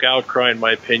public outcry, in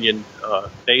my opinion,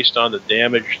 based on the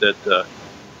damage that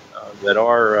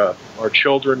our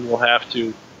children will have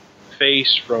to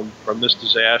face from this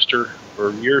disaster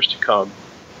for years to come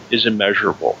is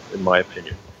immeasurable, in my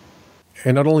opinion.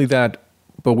 And not only that,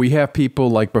 but we have people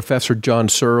like Professor John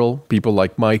Searle, people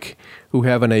like Mike, who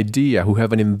have an idea, who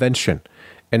have an invention,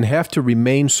 and have to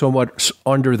remain somewhat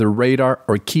under the radar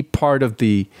or keep part of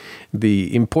the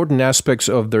important aspects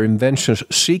of their inventions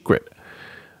secret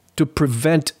to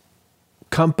prevent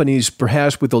companies,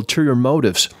 perhaps with ulterior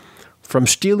motives, from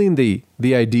stealing the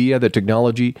idea, the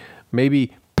technology,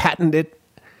 maybe patent it,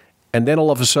 and then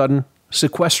all of a sudden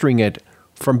sequestering it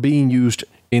from being used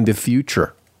in the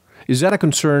future. Is that a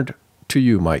concern to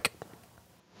you, Mike?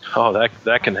 Oh,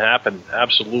 that can happen.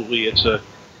 Absolutely. It's a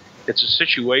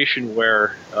situation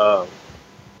where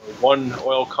one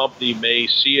oil company may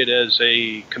see it as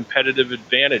a competitive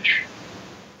advantage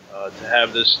to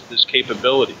have this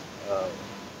capability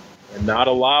and not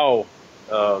allow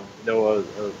a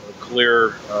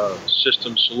clear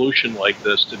system solution like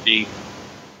this to be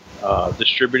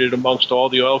distributed amongst all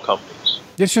the oil companies.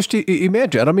 Yes, just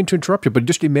imagine. I don't mean to interrupt you, but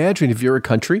just imagine if you're a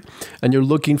country and you're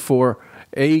looking for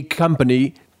a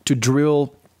company to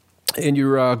drill in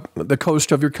the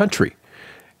coast of your country,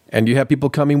 and you have people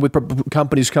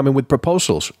companies coming with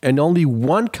proposals, and only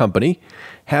one company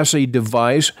has a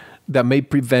device that may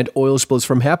prevent oil spills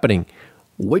from happening.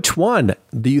 Which one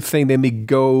do you think they may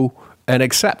go and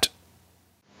accept?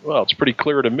 Well, it's pretty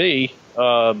clear to me,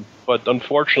 but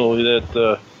unfortunately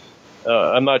that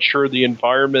I'm not sure the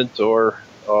environment or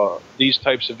these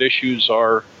types of issues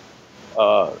are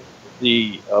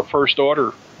the first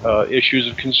order issues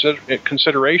of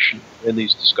consideration in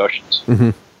these discussions. Mm-hmm.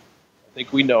 I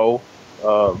think we know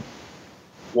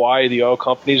why the oil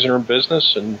companies are in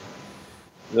business, and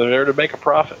they're there to make a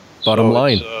profit. Bottom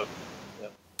line.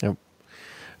 Yep.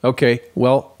 Okay.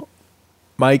 Well,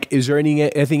 Mike, is there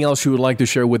anything else you would like to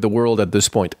share with the world at this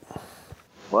point?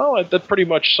 Well, that pretty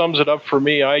much sums it up for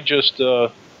me. I just,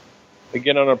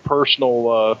 again, on a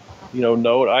personal,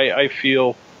 note, I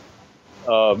feel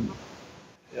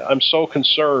I'm so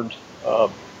concerned.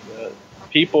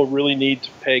 People really need to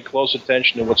pay close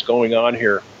attention to what's going on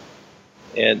here,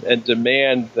 and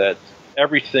demand that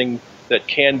everything that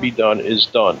can be done is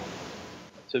done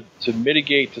to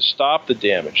mitigate, to stop the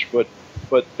damage. But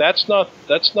that's not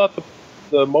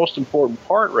the most important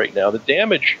part right now. The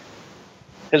damage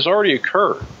has already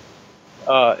occurred,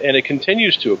 and it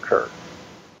continues to occur.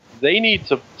 They need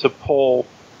to pull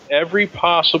every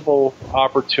possible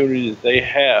opportunity that they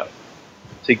have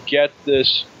to get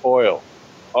this oil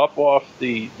up off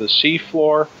the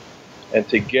seafloor and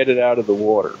to get it out of the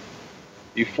water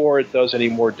before it does any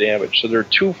more damage. So there are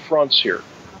two fronts here.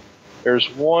 There's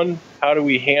one, how do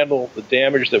we handle the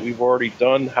damage that we've already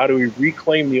done? How do we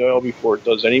reclaim the oil before it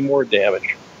does any more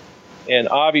damage? And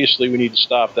obviously we need to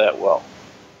stop that well.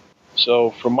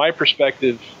 So from my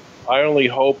perspective, I only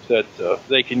hope that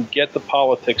they can get the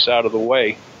politics out of the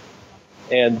way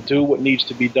and do what needs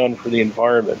to be done for the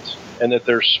environment, and that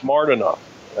they're smart enough.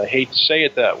 I hate to say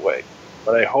it that way,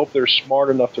 but I hope they're smart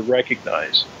enough to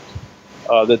recognize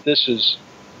that this is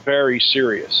very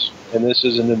serious, and this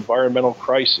is an environmental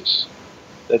crisis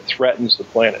that threatens the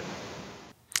planet.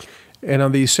 And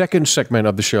on the second segment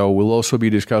of the show, we'll also be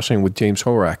discussing with James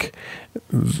Horak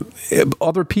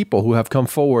other people who have come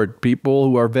forward, people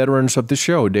who are veterans of the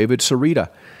show. David Sarita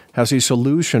has a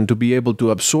solution to be able to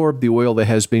absorb the oil that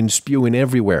has been spewing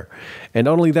everywhere. And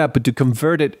not only that, but to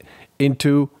convert it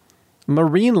into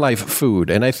marine life food.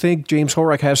 And I think James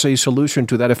Horak has a solution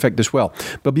to that effect as well.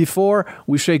 But before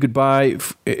we say goodbye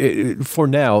for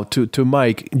now to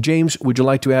Mike, James, would you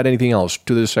like to add anything else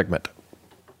to this segment?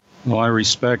 Well, I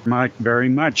respect Mike very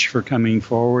much for coming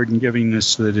forward and giving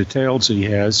us the details he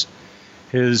has.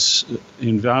 His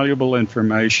invaluable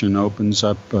information opens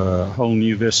up a whole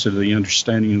new vista to the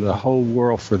understanding of the whole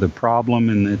world for the problem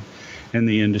and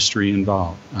the industry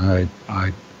involved.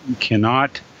 I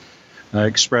cannot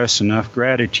express enough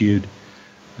gratitude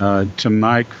to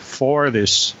Mike for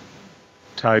this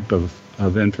type of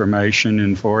information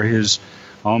and for his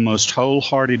almost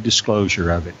wholehearted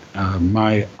disclosure of it.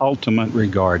 My ultimate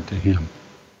regard to him.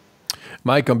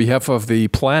 Mike, on behalf of the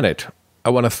planet, I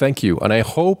want to thank you, and I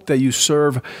hope that you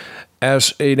serve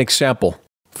as an example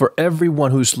for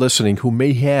everyone who's listening who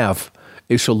may have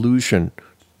a solution,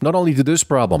 not only to this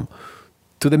problem,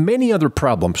 to the many other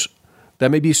problems that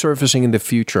may be surfacing in the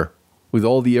future with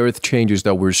all the earth changes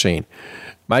that we're seeing.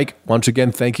 Mike, once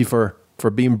again, thank you for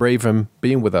being brave and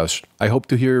being with us. I hope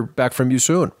to hear back from you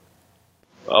soon.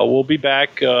 we'll be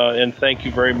back, and thank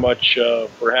you very much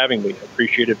for having me. I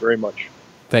appreciate it very much.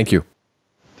 Thank you.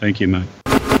 Thank you, Mike.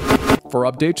 For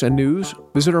updates and news,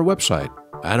 visit our website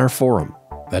and our forum.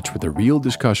 That's where the real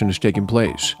discussion is taking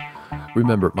place.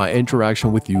 Remember, my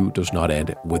interaction with you does not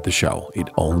end with the show. It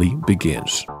only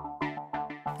begins.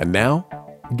 And now,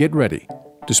 get ready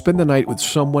to spend the night with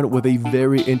someone with a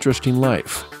very interesting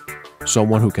life.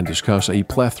 Someone who can discuss a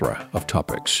plethora of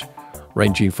topics,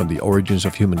 ranging from the origins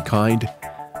of humankind,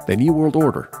 the New World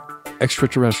Order,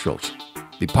 extraterrestrials,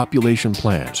 the population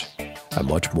plans, and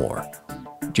much more.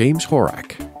 James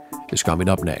Horak is coming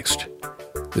up next.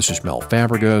 This is Mel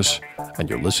Fabregas, and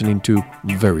you're listening to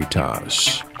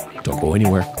Veritas. Don't go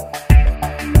anywhere.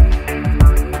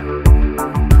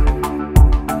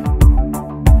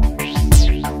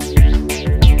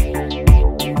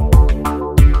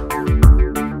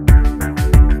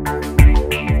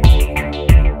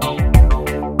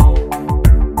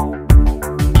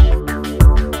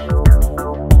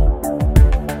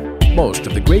 Most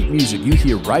of the great music you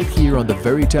hear right here on The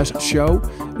Veritas Show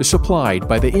is supplied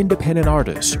by the independent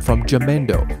artists from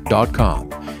Jamendo.com.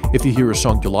 If you hear a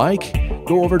song you like,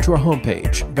 go over to our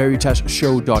homepage,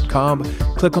 veritasshow.com,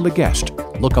 click on the guest,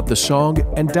 look up the song,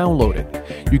 and download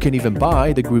it. You can even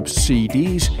buy the group's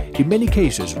CDs, in many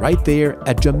cases right there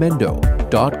at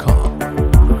Jamendo.com.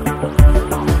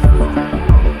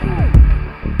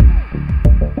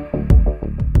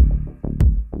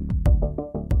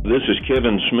 This is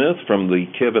Kevin Smith from The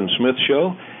Kevin Smith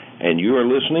Show, and you are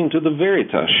listening to The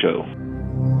Veritas Show.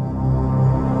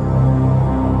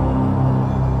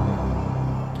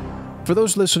 For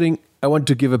those listening, I want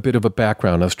to give a bit of a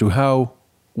background as to how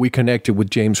we connected with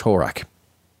James Horak.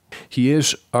 He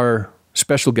is our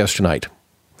special guest tonight.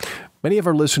 Many of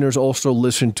our listeners also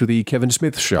listen to The Kevin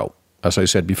Smith Show, as I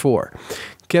said before.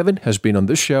 Kevin has been on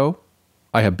this show.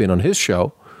 I have been on his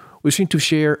show. We seem to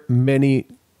share many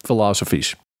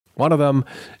philosophies. One of them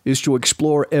is to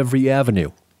explore every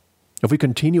avenue. If we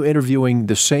continue interviewing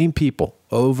the same people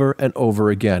over and over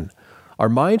again, our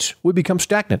minds will become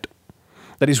stagnant.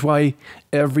 That is why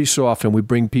every so often we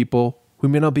bring people who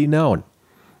may not be known,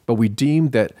 but we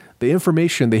deem that the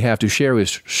information they have to share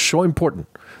is so important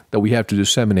that we have to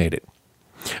disseminate it.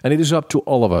 And it is up to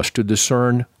all of us to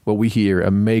discern what we hear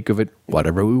and make of it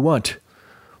whatever we want.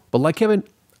 But like Kevin,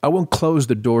 I won't close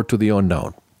the door to the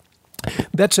unknown.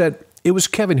 That said, it was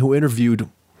Kevin who interviewed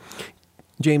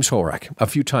James Horak a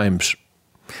few times,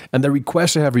 and the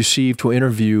requests I have received to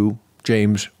interview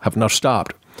James have not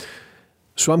stopped.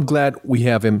 So I'm glad we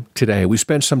have him today. We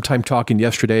spent some time talking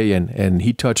yesterday, and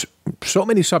he touched so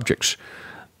many subjects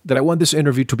that I want this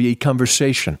interview to be a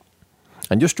conversation.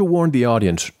 And just to warn the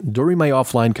audience, during my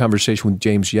offline conversation with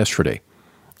James yesterday,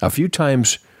 a few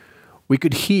times we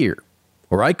could hear,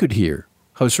 or I could hear,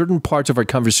 how certain parts of our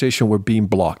conversation were being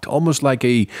blocked, almost like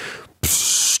a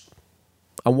psst.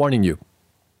 I'm warning you,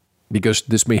 because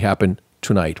this may happen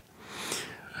tonight.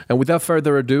 And without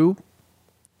further ado,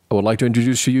 I would like to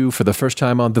introduce to you for the first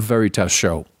time on The Veritas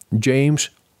Show, James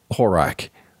Horak.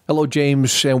 Hello,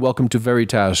 James, and welcome to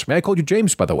Veritas. May I call you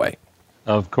James, by the way?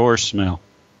 Of course, Mel.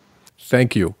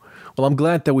 Thank you. Well, I'm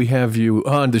glad that we have you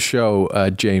on the show,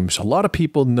 James. A lot of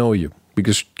people know you,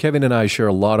 because Kevin and I share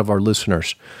a lot of our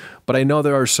listeners. But I know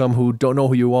there are some who don't know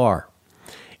who you are.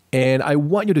 And I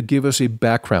want you to give us a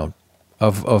background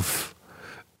of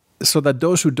so that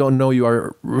those who don't know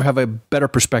you have a better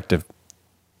perspective.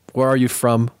 Where are you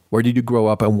from? Where did you grow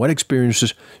up? And what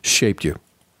experiences shaped you?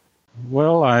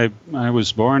 Well, I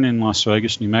was born in Las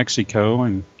Vegas, New Mexico,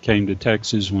 and came to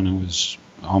Texas when I was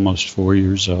almost 4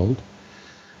 years old.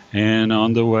 And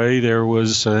on the way, there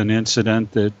was an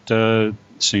incident that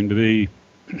seemed to be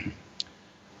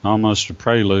almost a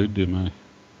prelude to the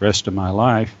rest of my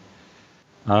life.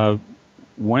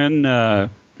 When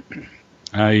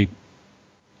I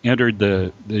entered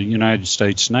the United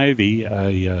States Navy,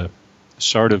 I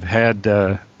sort of had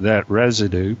that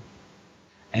residue,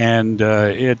 and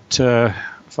it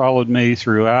followed me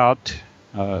throughout.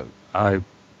 I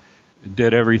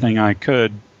did everything I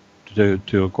could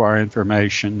to acquire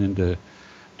information and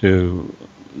to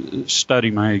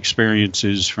study my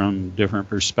experiences from different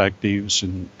perspectives,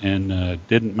 and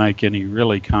didn't make any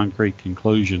really concrete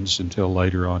conclusions until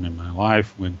later on in my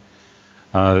life, when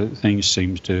things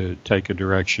seemed to take a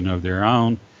direction of their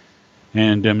own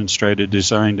and demonstrate a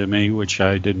design to me which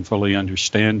I didn't fully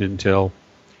understand until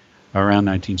around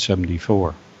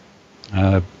 1974.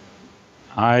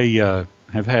 I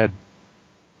have had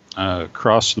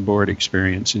across-the-board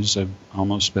experiences. I've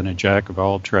almost been a jack of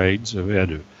all trades. I've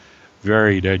had a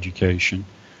varied education.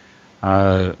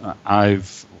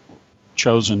 I've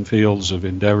chosen fields of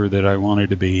endeavor that I wanted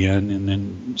to be in, and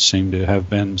then seem to have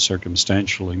been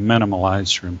circumstantially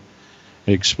minimalized from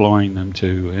exploring them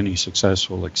to any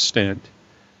successful extent.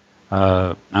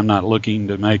 I'm not looking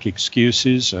to make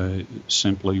excuses. I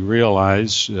simply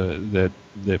realize that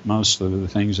most of the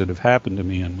things that have happened to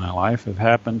me in my life have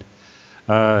happened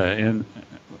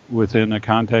within the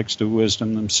context of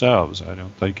wisdom themselves. I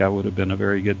don't think I would have been a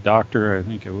very good doctor. I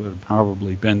think I would have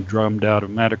probably been drummed out of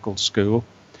medical school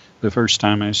the first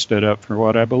time I stood up for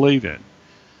what I believe in.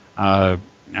 I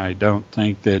don't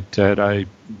think that I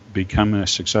become a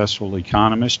successful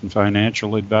economist and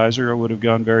financial advisor, I would have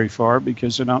gone very far,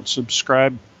 because I don't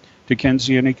subscribe to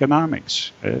Keynesian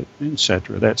economics,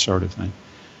 etc., that sort of thing.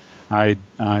 I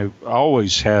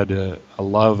always had a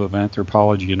love of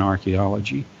anthropology and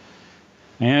archaeology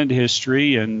and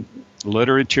history and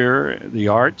literature, the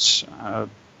arts.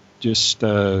 Just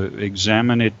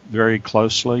examine it very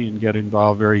closely and get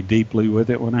involved very deeply with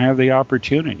it when I have the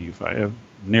opportunity. If I have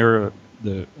near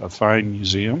a fine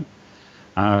museum,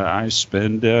 I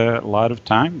spend a lot of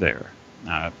time there.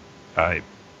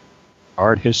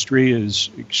 Art history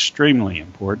is extremely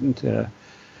important,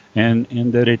 and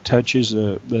in that it touches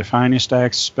the finest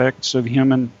aspects of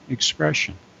human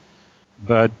expression.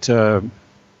 But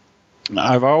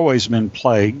I've always been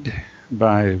plagued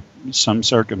by some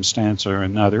circumstance or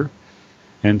another,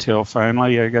 until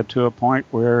finally I got to a point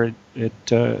where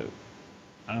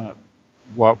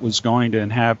what was going to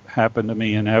happen to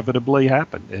me inevitably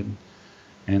happened,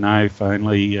 and I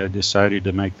finally decided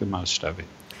to make the most of it.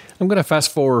 I'm going to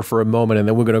fast forward for a moment, and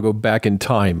then we're going to go back in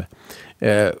time.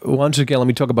 Once again, let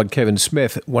me talk about Kevin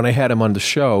Smith. When I had him on the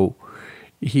show,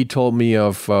 he told me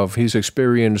of his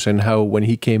experience and how when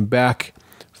he came back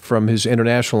from his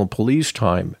international police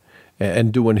time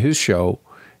and doing his show,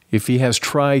 if he has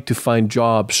tried to find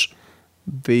jobs,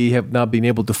 they have not been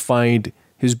able to find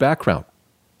his background.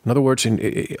 In other words,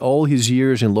 all his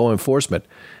years in law enforcement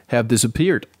have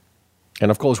disappeared.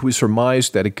 And of course, we surmise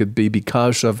that it could be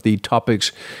because of the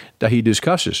topics that he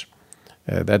discusses.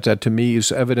 That to me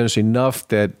is evidence enough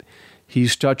that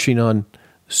he's touching on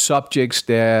subjects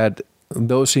that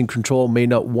those in control may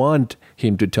not want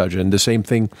him to touch. And the same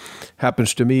thing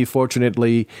happens to me.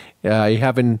 Fortunately, I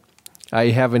haven't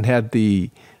had the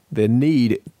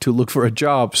need to look for a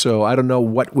job, so I don't know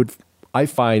what would I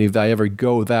find if I ever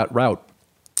go that route.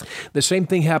 The same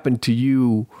thing happened to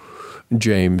you,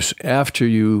 James, after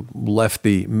you left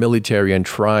the military and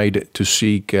tried to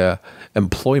seek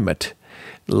employment.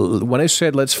 When I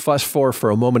said let's fast forward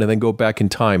for a moment and then go back in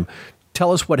time,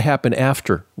 tell us what happened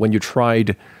after when you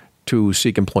tried to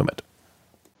seek employment.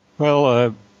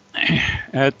 Well,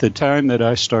 at the time that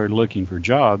I started looking for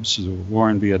jobs, the war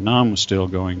in Vietnam was still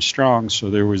going strong, so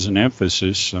there was an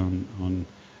emphasis on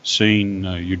seeing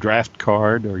your draft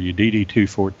card or your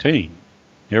DD-214.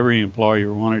 Every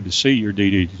employer wanted to see your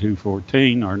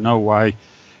DD-214 or know why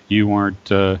you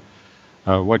weren't,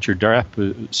 what your draft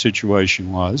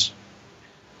situation was.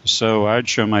 So I'd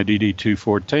show my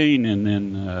DD-214, and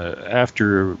then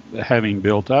after having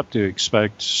built up to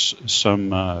expect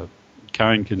some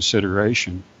kind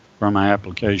consideration for my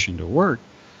application to work,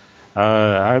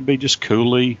 I'd be just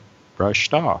coolly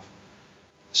brushed off.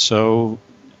 So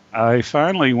I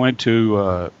finally went to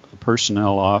a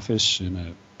personnel office in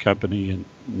a company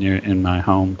in my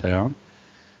hometown,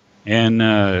 and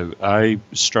I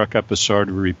struck up a sort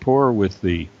of rapport with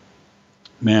the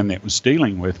man that was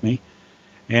dealing with me.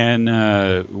 And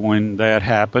when that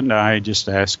happened, I just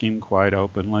asked him quite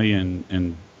openly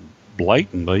and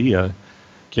blatantly,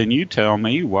 can you tell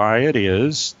me why it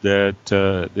is that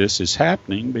this is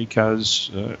happening? Because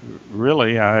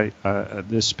really,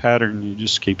 this pattern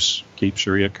just keeps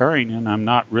reoccurring, and I'm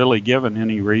not really given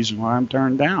any reason why I'm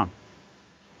turned down.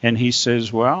 And he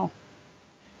says, well,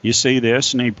 you see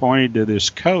this? And he pointed to this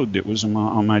code that was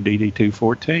on my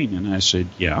DD-214. And I said,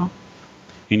 yeah. And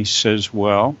he says,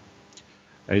 well,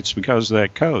 it's because of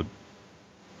that code.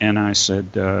 And I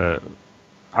said,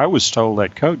 I was told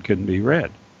that code couldn't be read.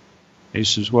 He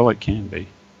says, well, it can be.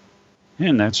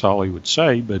 And that's all he would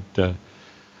say. But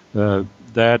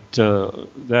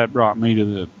that brought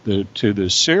me to the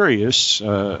serious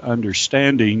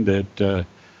understanding that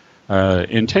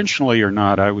intentionally or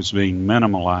not, I was being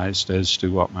minimalized as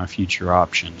to what my future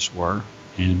options were.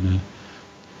 And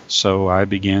so I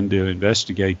began to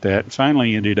investigate that.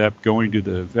 Finally ended up going to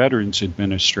the Veterans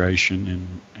Administration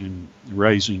and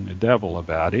raising the devil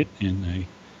about it. And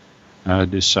they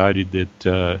decided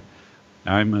that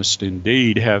I must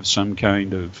indeed have some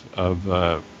kind of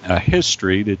a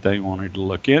history that they wanted to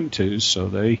look into. So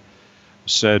they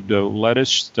said, let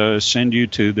us send you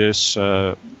to this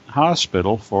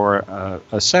hospital for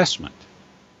assessment.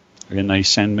 and they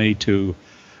send me to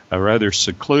a rather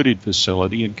secluded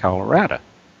facility in Colorado.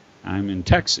 I'm in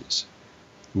Texas,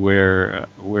 where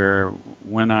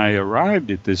when I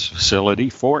arrived at this facility,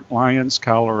 Fort Lyons,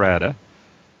 Colorado,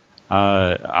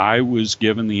 I was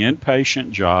given the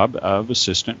inpatient job of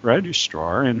assistant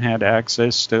registrar and had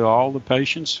access to all the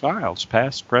patient's files,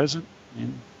 past, present,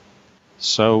 and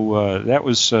so that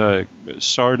was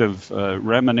sort of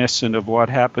reminiscent of what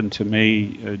happened to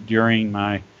me during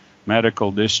my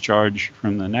medical discharge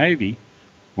from the Navy,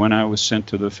 when I was sent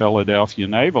to the Philadelphia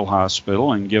Naval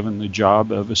Hospital and given the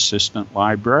job of assistant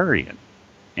librarian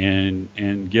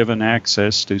and given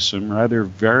access to some rather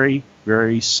very,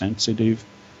 very sensitive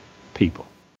people.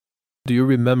 Do you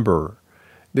remember?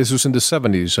 This was in the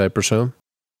 70s, I presume?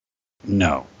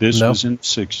 No, this was in the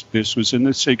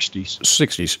 60s.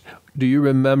 60s. Do you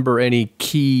remember any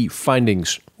key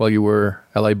findings while you were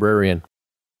a librarian?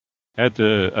 At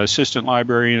the assistant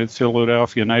librarian at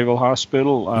Philadelphia Naval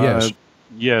Hospital? Yes.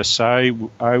 Yes, I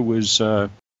was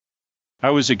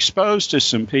exposed to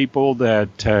some people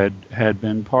that had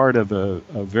been part of a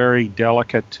very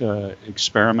delicate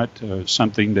experiment,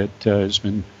 something that has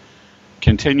been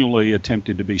continually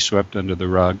attempted to be swept under the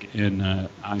rug, and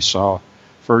I saw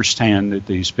firsthand that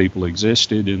these people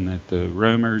existed and that the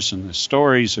rumors and the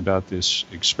stories about this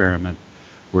experiment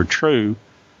were true.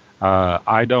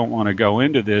 I don't want to go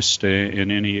into this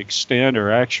in any extent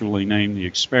or actually name the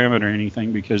experiment or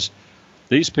anything, because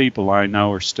these people I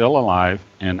know are still alive,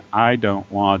 and I don't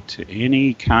want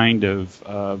any kind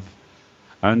of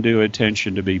undue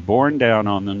attention to be borne down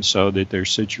on them so that their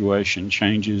situation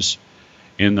changes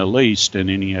in the least in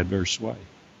any adverse way.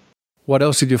 What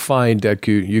else did you find that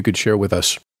you could share with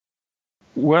us?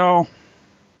 Well,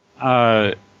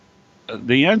 the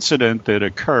incident that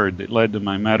occurred that led to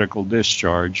my medical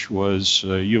discharge was a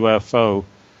UFO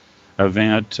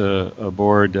event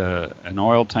aboard an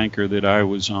oil tanker that I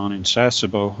was on in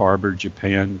Sasebo Harbor,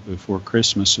 Japan, before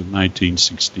Christmas of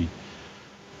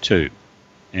 1962.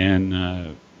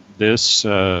 And this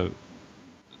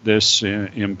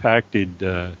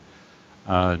impacted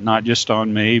not just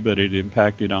on me, but it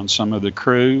impacted on some of the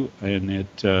crew, and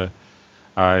it,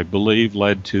 I believe,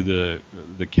 led to the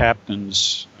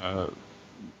captain's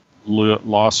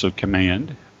loss of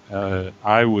command.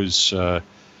 I was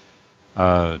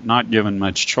not given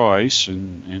much choice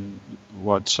in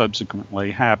what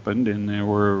subsequently happened, and there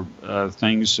were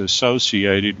things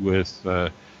associated with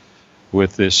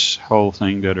this whole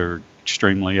thing that are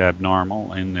extremely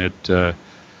abnormal, and that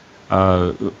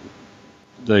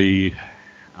the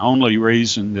only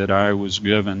reason that I was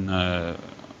given a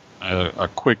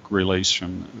quick release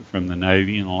from the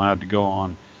Navy and allowed to go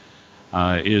on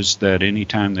is that any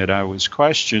time that I was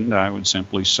questioned, I would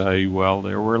simply say, well,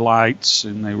 there were lights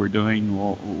and they were doing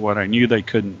what I knew they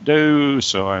couldn't do,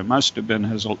 so I must have been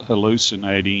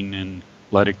hallucinating, and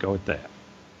let it go at that.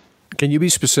 Can you be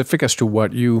specific as to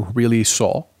what you really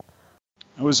saw?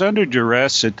 I was under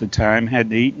duress at the time,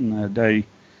 hadn't eaten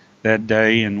that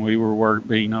day, and we were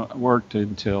being worked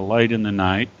until late in the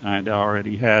night. I'd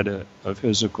already had a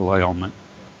physical ailment.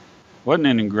 Wasn't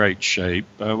in great shape.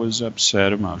 I was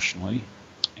upset emotionally.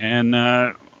 And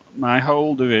my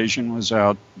whole division was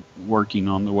out working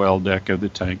on the well deck of the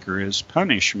tanker as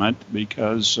punishment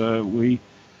because we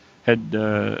had,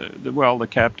 the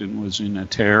captain was in a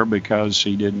tear because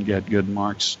he didn't get good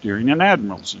marks during an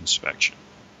admiral's inspection.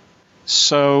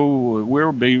 So we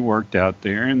were being worked out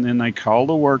there, and then they called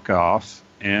the work off,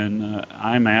 and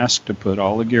I'm asked to put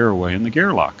all the gear away in the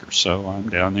gear locker. So I'm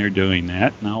down there doing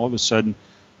that, and all of a sudden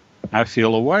I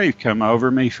feel a wave come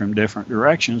over me from different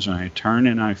directions, and I turn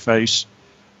and I face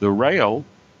the rail,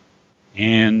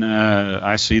 and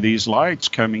I see these lights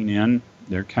coming in.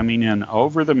 They're coming in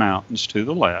over the mountains to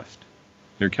the left.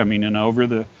 They're coming in over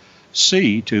the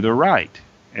sea to the right,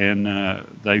 and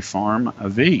they form a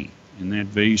V. And that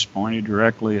V's pointed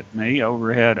directly at me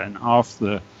overhead and off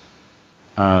the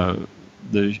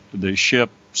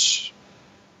ship's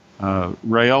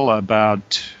rail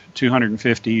about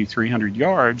 250, 300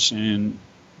 yards, and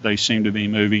they seem to be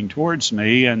moving towards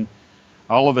me, and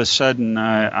all of a sudden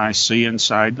I see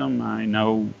inside them. I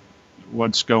know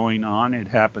what's going on. It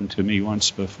happened to me once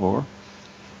before,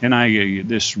 and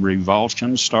this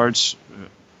revulsion starts,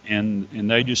 and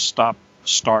they just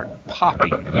start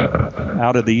popping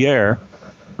out of the air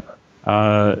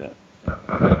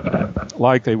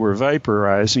like they were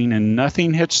vaporizing, and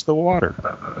nothing hits the water.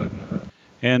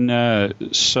 And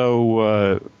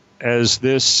so as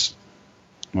this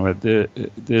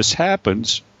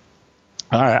happens,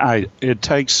 it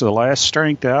takes the last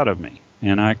strength out of me,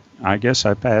 and I guess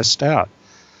I passed out.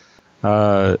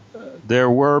 There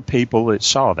were people that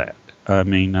saw that. I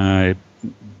mean,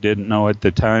 didn't know at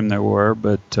the time there were,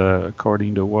 but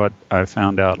according to what I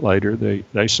found out later,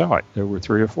 they saw it. There were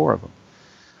 3 or 4 of them.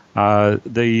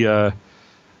 The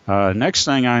next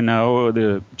thing I know,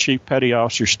 the chief petty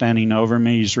officer standing over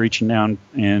me, he's reaching down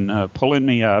and pulling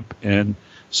me up and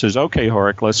says, "Okay,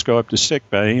 Horak, let's go up to sick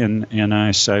bay." And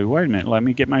I say, "Wait a minute, let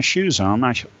me get my shoes on.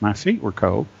 My feet were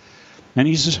cold." And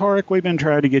he says, "Horak, we've been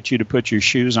trying to get you to put your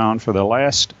shoes on for the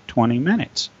last 20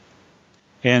 minutes.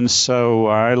 And so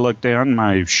I look down,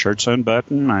 my shirt's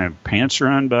unbuttoned, my pants are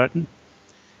unbuttoned,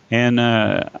 and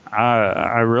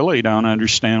I really don't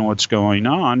understand what's going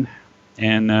on.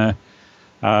 And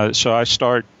so I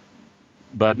start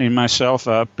buttoning myself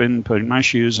up and putting my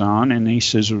shoes on, and he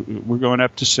says, "We're going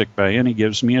up to sick bay," and he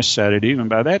gives me a sedative. And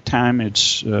by that time,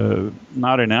 it's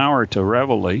not an hour to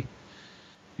Reveille.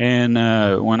 And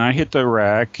when I hit the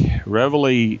rack,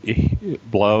 Reveille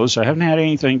blows. I haven't had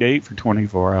anything to eat for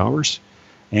 24 hours.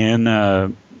 And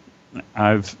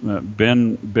I've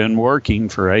been working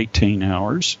for 18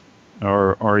 hours,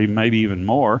 or maybe even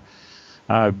more.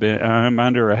 I'm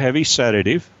under a heavy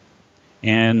sedative,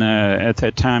 and at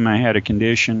that time I had a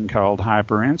condition called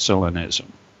hyperinsulinism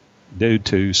due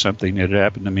to something that had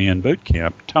happened to me in boot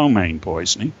camp, ptomaine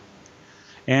poisoning.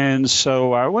 And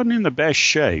so I wasn't in the best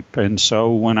shape. And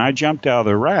so when I jumped out of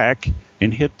the rack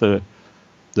and hit the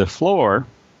floor,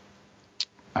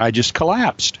 I just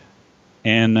collapsed.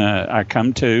 And I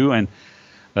come to, and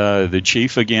the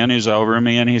chief again is over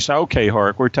me, and he said, "Okay,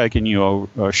 Horak, we're taking you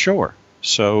ashore."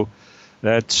 So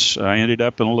I ended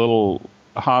up in a little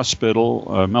hospital,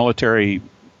 a military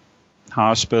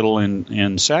hospital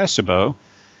in Sasebo.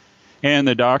 And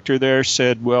the doctor there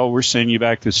said, "Well, we're sending you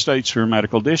back to the States for a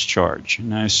medical discharge."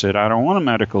 And I said, "I don't want a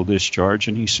medical discharge."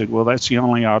 And he said, "Well, that's the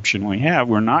only option we have.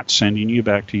 We're not sending you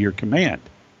back to your command."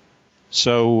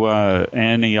 So,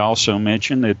 and he also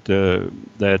mentioned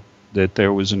that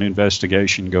there was an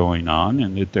investigation going on,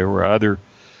 and that there were other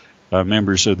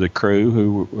members of the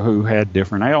crew who had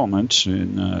different ailments,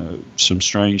 and some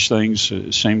strange things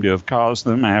seemed to have caused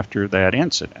them after that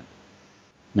incident.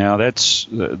 Now,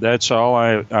 that's all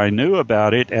I knew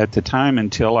about it at the time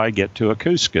until I get to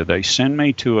Yokosuka. They send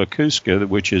me to Yokosuka,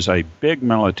 which is a big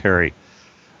military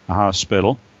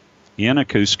hospital in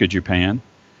Yokosuka, Japan,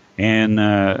 and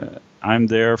I'm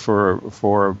there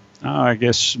for I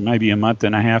guess maybe a month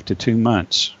and a half to 2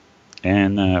 months,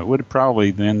 and would have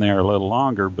probably been there a little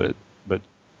longer, but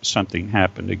something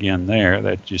happened again there.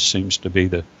 That just seems to be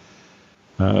the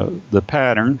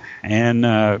pattern.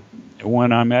 And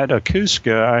when I'm at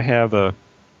Yokosuka, I have a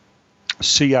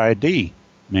CID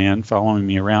man following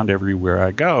me around everywhere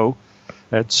I go.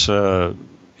 That's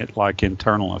like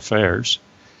internal affairs.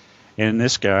 And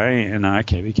this guy and I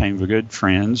became good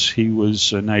friends. He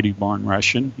was a native-born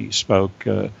Russian. He spoke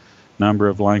a number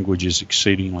of languages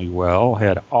exceedingly well,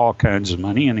 had all kinds of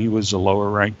money, and he was a lower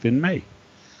rank than me.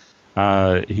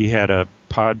 He had a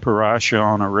podparacha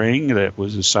on a ring that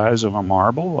was the size of a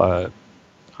marble,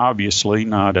 obviously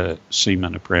not a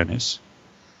seaman apprentice.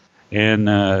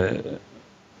 And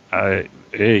we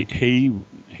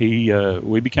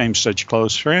became such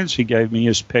close friends. He gave me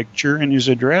his picture and his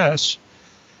address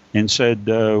and said,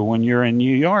 "When you're in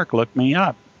New York, look me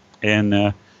up."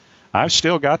 And I've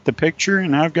still got the picture,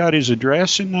 and I've got his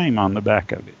address and name on the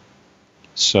back of it.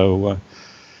 So,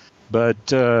 but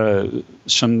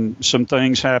some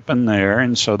things happened there,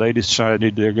 and so they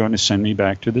decided they're going to send me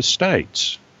back to the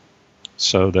States.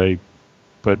 So they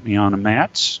put me on a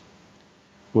MATS,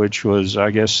 which was,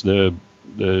 I guess, the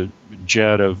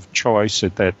jet of choice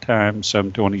at that time,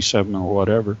 727 or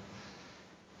whatever.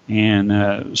 And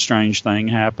a strange thing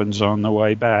happens on the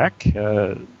way back.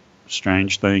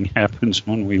 Strange thing happens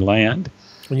when we land.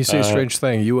 When you say strange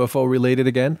thing, UFO related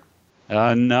again?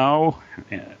 No.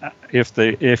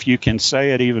 If you can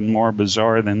say it even more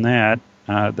bizarre than that,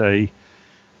 they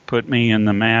put me in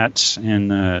the mats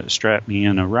and strap me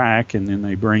in a rack, and then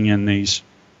they bring in these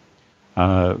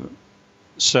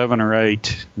 7 or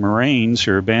 8 Marines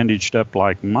who are bandaged up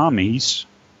like mummies.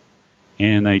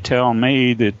 And they tell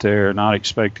me that they're not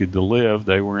expected to live.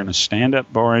 They were in a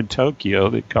stand-up bar in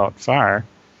Tokyo that caught fire,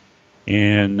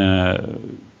 and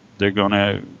they're going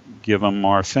to give them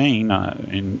morphine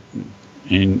and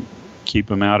keep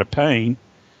them out of pain.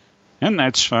 And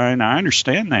that's fine. I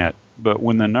understand that. But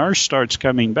when the nurse starts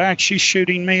coming back, she's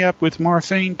shooting me up with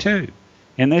morphine too.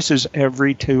 And this is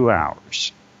every 2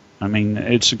 hours. I mean,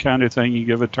 it's the kind of thing you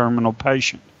give a terminal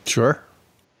patient. Sure.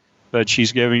 But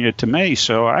she's giving it to me,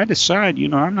 so I decide,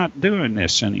 I'm not doing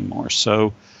this anymore.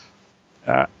 So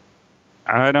I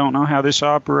don't know how this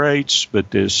operates,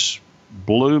 but this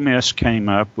blue mist came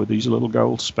up with these little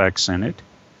gold specks in it,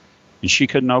 and she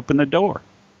couldn't open the door.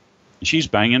 And she's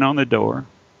banging on the door,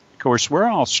 course, we're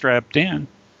all strapped in.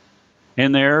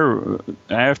 And there,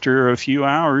 after a few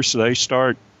hours, they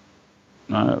start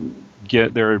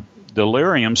their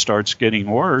delirium starts getting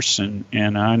worse, and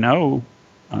I know,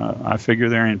 I figure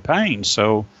they're in pain.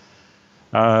 So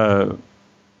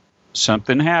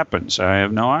something happens. I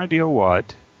have no idea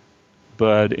what,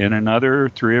 but in another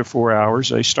 3 or 4 hours,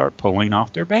 they start pulling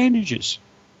off their bandages,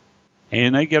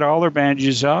 and they get all their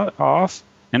bandages off.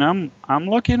 And I'm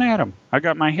looking at them. I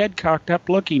got my head cocked up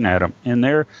looking at them, and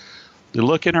they're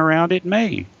looking around at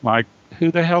me like,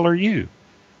 who the hell are you?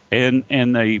 And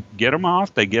they get them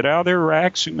off. They get out of their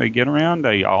racks, and they get around.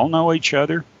 They all know each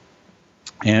other,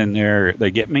 and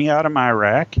they get me out of my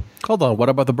rack. Hold on. What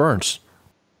about the burns?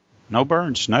 No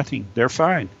burns, nothing. They're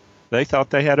fine. They thought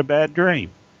they had a bad dream.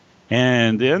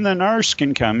 And then the nurse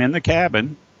can come in the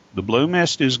cabin. The blue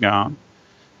mist is gone.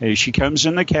 She comes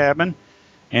in the cabin,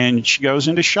 and she goes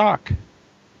into shock.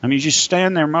 I mean, just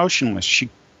stand there motionless.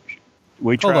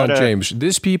 Hold on, James.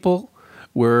 These people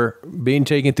were being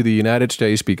taken to the United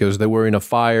States because they were in a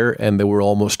fire and they were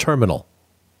almost terminal,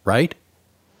 right?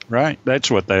 Right. That's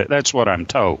what I'm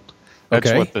told.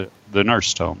 That's what the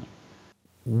nurse told me.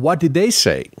 What did they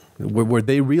say? Were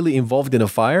they really involved in a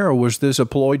fire, or was this a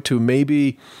ploy to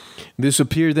maybe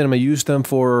disappear them and use them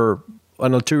for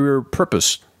an ulterior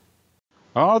purpose?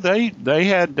 Oh, they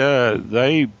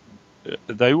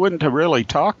wouldn't have really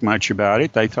talked much about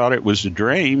it. They thought it was a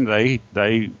dream.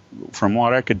 They, from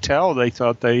what I could tell, they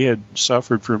thought they had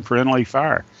suffered from friendly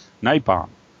fire, napalm.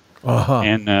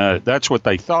 And that's what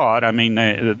they thought. I mean,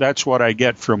 that's what I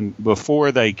get from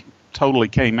before they totally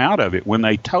came out of it. When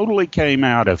they totally came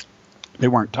out of, they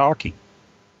weren't talking.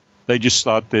 They just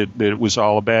thought that it was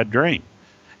all a bad dream,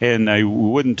 and they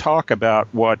wouldn't talk about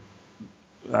what.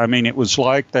 I mean, it was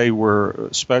like they were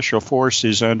special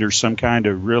forces under some kind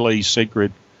of really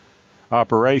secret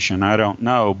operation. I don't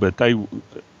know, but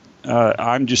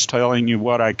I'm just telling you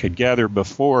what I could gather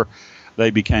before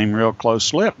they became real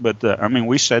close-lipped. But I mean,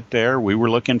 we sat there. We were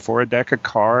looking for a deck of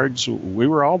cards. We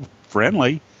were all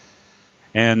friendly.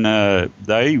 And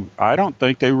I don't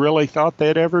think they really thought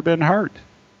they'd ever been hurt.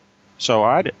 So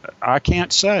I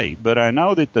can't say, but I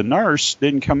know that the nurse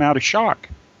didn't come out of shock.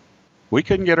 We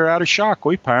couldn't get her out of shock.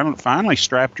 We finally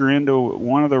strapped her into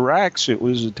one of the racks. It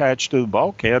was attached to the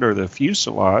bulkhead or the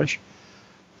fuselage.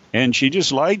 And she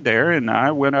just laid there, and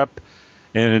I went up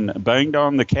and banged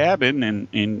on the cabin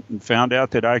and found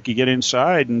out that I could get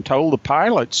inside and told the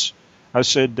pilots. I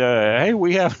said, hey,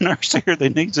 we have a nurse here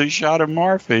that needs a shot of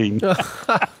morphine.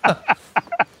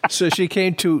 So she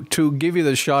came to give you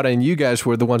the shot, and you guys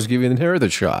were the ones giving her the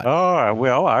shot. Oh,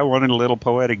 well, I wanted a little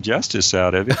poetic justice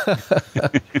out of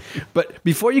it. But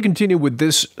before you continue with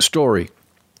this story,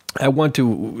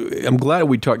 I'm glad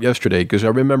we talked yesterday, because I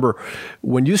remember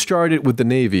when you started with the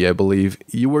Navy, I believe,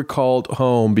 you were called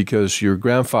home because your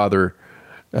grandfather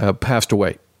passed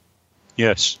away.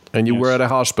 Yes. And you were at a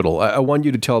hospital. I want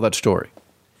you to tell that story.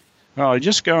 Well, I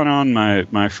just gone on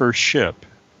my first ship,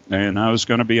 and I was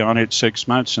going to be on it 6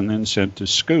 months and then sent to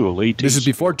school. ET. This is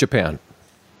before Japan?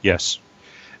 Yes.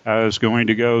 I was going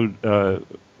to go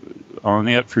on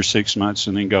it for 6 months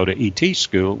and then go to ET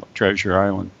school, Treasure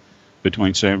Island,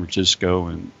 between San Francisco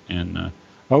and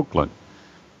Oakland.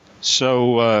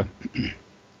 So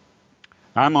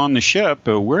I'm on the ship.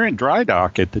 We're in dry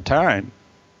dock at the time.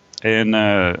 And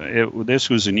this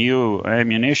was a new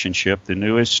ammunition ship, the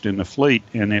newest in the fleet,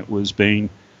 and it was being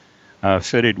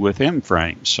fitted with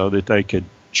M-frames so that they could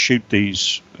shoot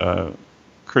these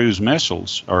cruise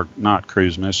missiles, or not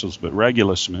cruise missiles, but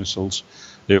Regulus missiles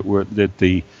that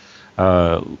the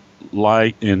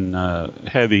light and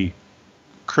heavy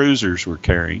cruisers were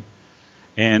carrying.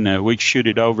 And we could shoot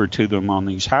it over to them on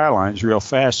these high lines real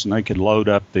fast, and they could load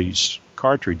up these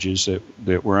cartridges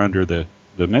that were under the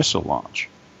missile launch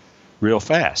real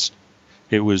fast.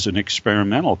 It was an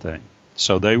experimental thing.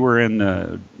 So they were in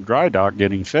the dry dock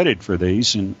getting fitted for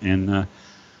these at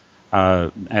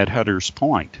Hutter's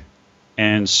Point.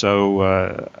 And so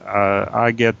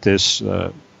I get this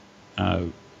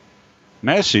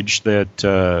message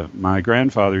that my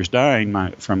grandfather's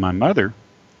dying from my mother.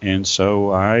 And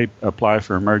so I apply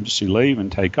for emergency leave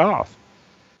and take off.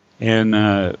 And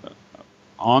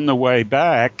on the way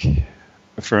back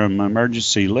from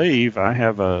emergency leave, I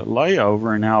have a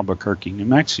layover in Albuquerque, New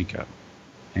Mexico.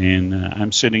 And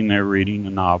I'm sitting there reading a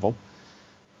novel.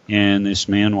 And this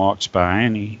man walks by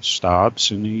and he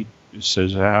stops and he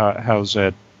says, how's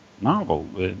that novel?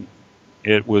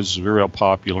 It was a real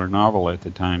popular novel at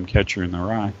the time, Catcher in the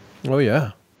Rye. Oh,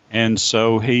 yeah. And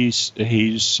so he's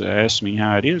asked me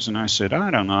how it is, and I said,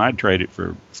 I don't know. I'd trade it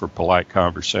for polite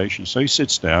conversation. So he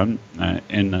sits down,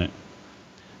 and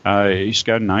He's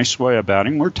got a nice way about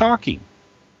him. We're talking.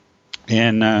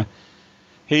 And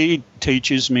he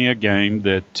teaches me a game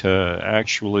that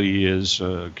actually is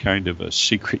kind of a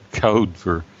secret code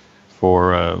for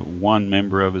one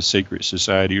member of a secret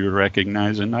society to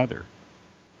recognize another.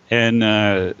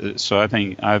 And so I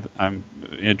think I'm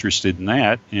interested in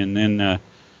that. And then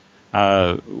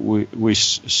we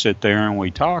sit there and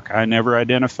we talk. I never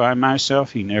identify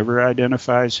myself. He never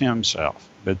identifies himself.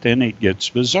 But then it gets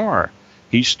bizarre.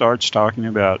 He starts talking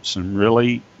about some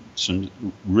really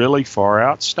far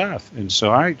out stuff. And so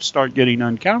I start getting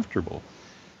uncomfortable.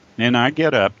 And I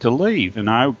get up to leave. And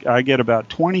I get about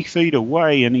 20 feet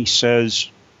away, and he says,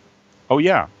 "Oh,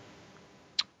 yeah,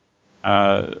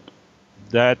 what's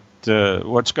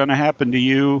going to happen to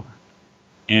you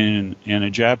in a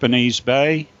Japanese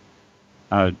bay,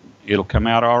 it'll come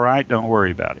out all right. Don't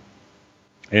worry about it."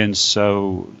 And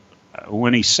so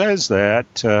when he says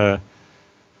that,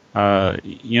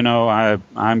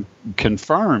 I'm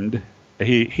confirmed.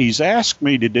 He's asked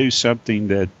me to do something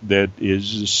that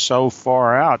is so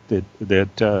far out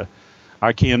that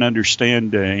I can't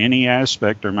understand any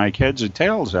aspect or make heads or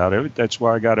tails out of it. That's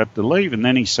why I got up to leave. And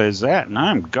then he says that, and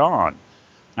I'm gone.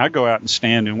 I go out and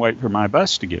stand and wait for my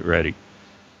bus to get ready.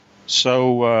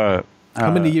 So,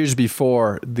 how many years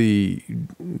before the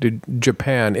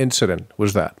Japan incident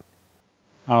was that?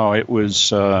 Oh, it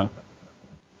was.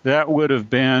 That would have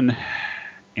been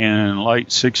in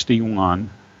late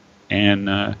 '61,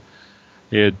 and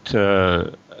it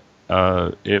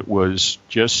was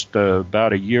just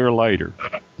about a year later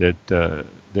that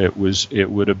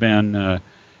it would have been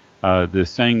the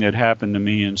thing that happened to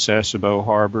me in Sasebo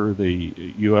Harbor. The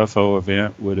UFO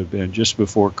event would have been just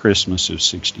before Christmas of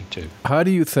 '62. How do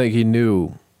you think he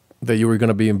knew that you were going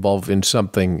to be involved in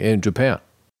something in Japan?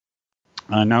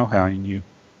 I know how he knew.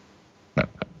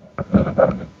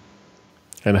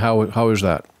 And how is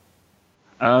that?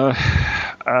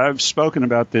 I've spoken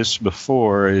about this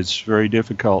before. It's very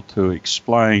difficult to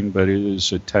explain, but it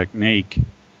is a technique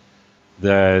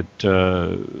that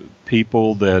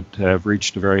people that have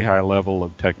reached a very high level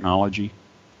of technology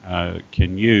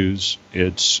can use.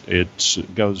 It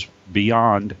goes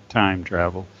beyond time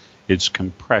travel. It's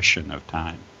compression of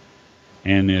time.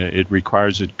 And it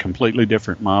requires a completely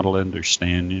different model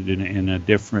understanding and a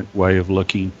different way of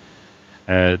looking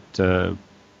at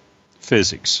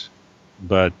physics.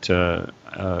 But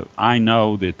I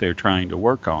know that they're trying to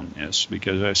work on this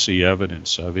because I see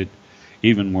evidence of it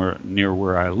even near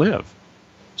where I live.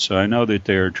 So I know that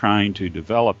they're trying to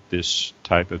develop this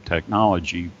type of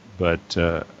technology, but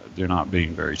they're not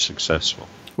being very successful.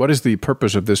 What is the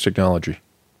purpose of this technology?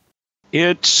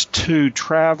 It's to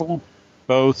travel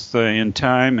both in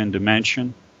time and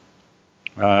dimension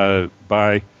in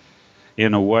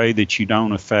a way that you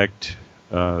don't affect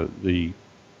the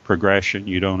progression,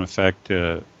 you don't affect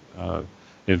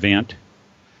event.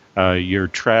 You're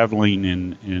traveling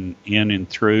in and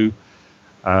through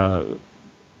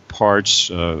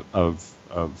parts of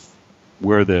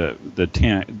where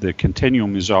the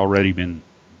continuum has already been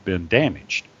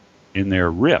damaged in their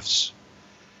rifts.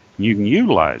 You can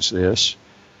utilize this,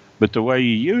 but the way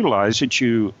you utilize it,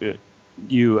 you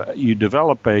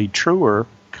develop a truer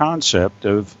concept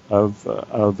of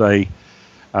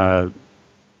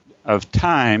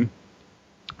time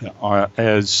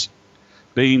as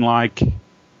being like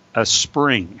a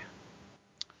spring,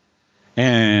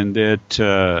 and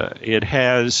it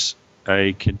has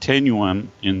a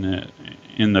continuum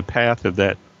in the path of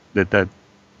that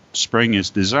spring is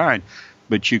designed,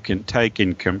 but you can take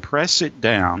and compress it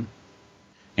down,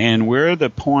 and where the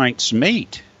points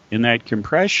meet in that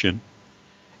compression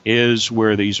is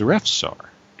where these rifts are,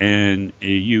 and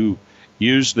you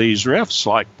use these rifts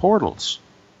like portals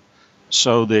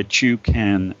so that you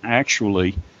can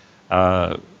actually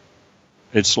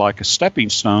it's like a stepping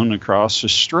stone across a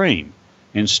stream.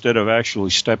 Instead of actually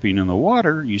stepping in the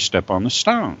water, you step on the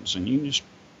stones, and you just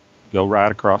go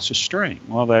right across the stream.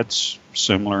 Well, that's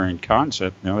similar in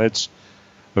concept. Now, that's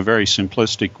a very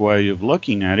simplistic way of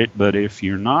looking at it, but if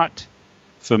you're not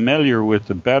familiar with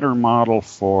the better model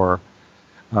for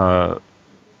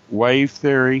wave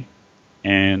theory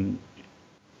and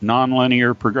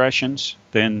nonlinear progressions,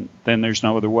 then there's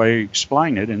no other way to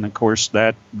explain it. And, of course,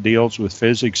 that deals with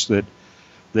physics that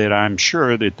I'm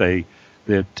sure that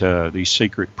these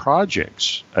secret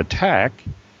projects attack,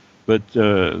 but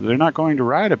they're not going to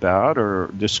write about or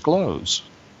disclose.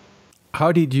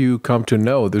 How did you come to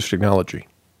know this technology?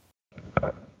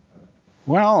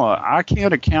 Well, I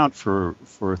can't account for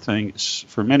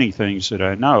many things that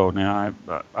I know. Now,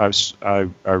 I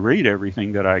read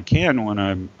everything that I can when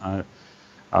I'm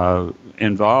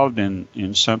involved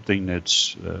in something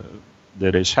that's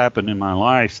that has happened in my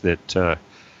life that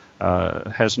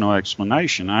has no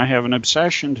explanation. I have an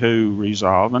obsession to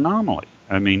resolve anomaly.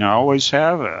 I mean, I always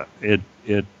have. It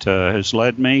has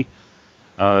led me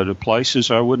to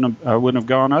places I wouldn't have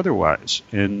gone otherwise.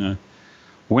 And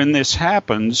when this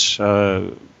happens,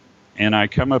 and I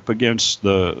come up against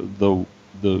the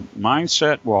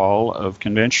mindset wall of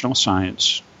conventional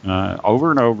science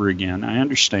over and over again, I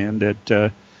understand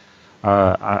that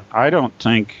I don't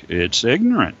think it's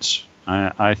ignorance.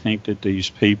 I think that these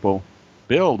people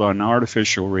build on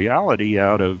artificial reality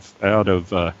out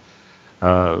of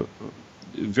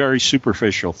very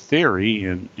superficial theory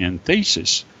and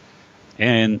thesis,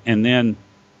 and then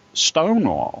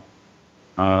stonewall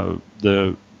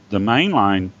the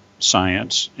mainline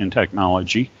science and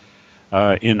technology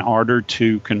in order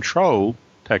to control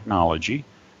technology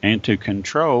and to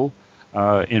control,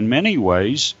 in many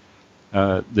ways,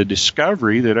 the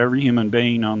discovery that every human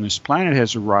being on this planet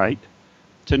has a right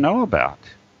to know about.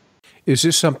 Is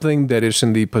this something that is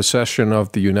in the possession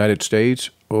of the United States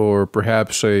or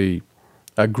perhaps a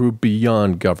group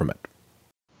beyond government?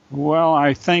 Well,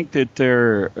 I think that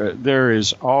there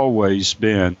has always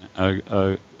been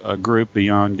a group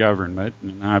beyond government,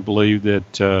 and I believe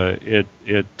that it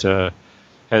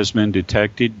has been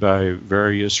detected by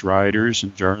various writers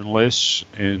and journalists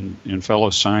and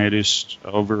fellow scientists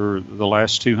over the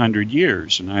last 200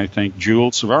 years. And I think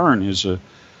Jules Verne is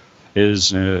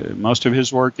most of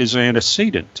his work is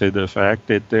antecedent to the fact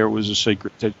that there was a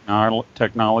secret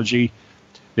technology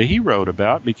that he wrote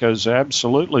about, because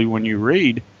absolutely when you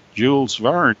read Jules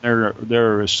Verne,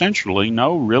 there are essentially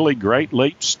no really great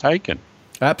leaps taken.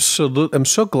 Absolutely. I'm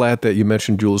so glad that you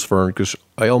mentioned Jules Verne, because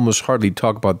I almost hardly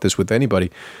talk about this with anybody.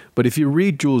 But if you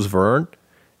read Jules Verne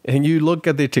and you look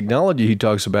at the technology he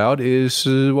talks about, is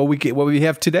what we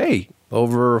have today,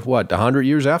 over 100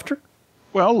 years after?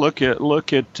 Well, look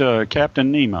at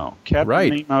Captain Nemo.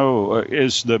 Captain Nemo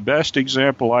is the best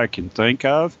example I can think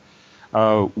of.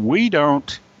 We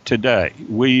don't today.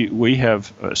 We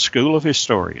have a school of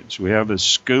historians. We have a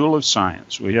school of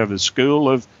science. We have a school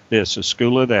of this, a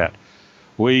school of that.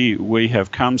 We have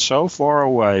come so far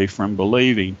away from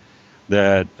believing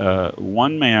that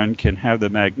one man can have the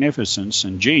magnificence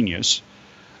and genius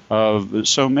of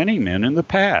so many men in the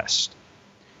past.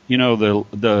 You know,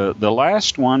 the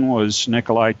last one was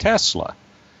Nikola Tesla,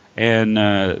 and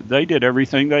they did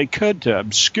everything they could to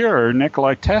obscure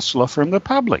Nikola Tesla from the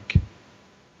public.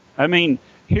 I mean,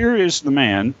 here is the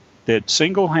man that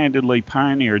single-handedly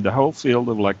pioneered the whole field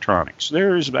of electronics.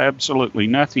 There is absolutely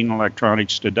nothing in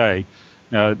electronics today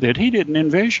that he didn't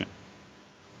envision.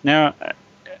 Now,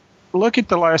 look at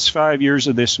the last 5 years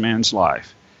of this man's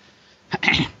life.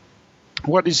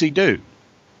 What does he do?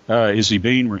 Is he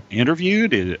being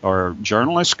interviewed? Are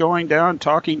journalists going down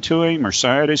talking to him? Are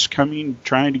scientists coming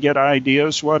trying to get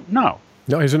ideas? What? No.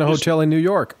 No, he's in a hotel in New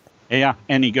York. Yeah,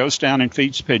 and he goes down and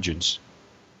feeds pigeons.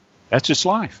 That's his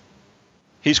life.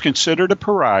 He's considered a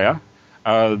pariah.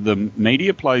 The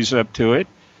media plays up to it.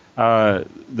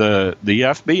 The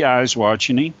FBI is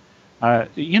watching him.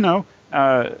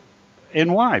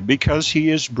 And why? Because he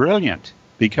is brilliant.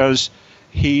 Because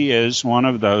he is one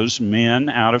of those men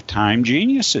out of time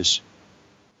geniuses,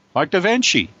 like Da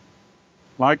Vinci,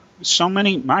 like so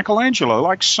many, Michelangelo,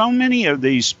 like so many of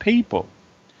these people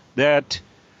that,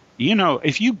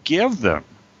 if you give them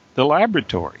the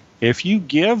laboratory, if you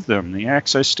give them the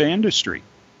access to industry,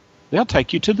 they'll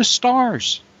take you to the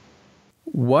stars.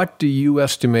 What do you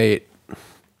estimate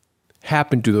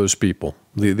happened to those people,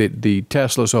 the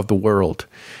Teslas of the world?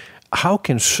 How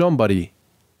can somebody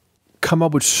come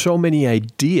up with so many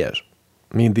ideas?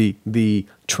 I mean, the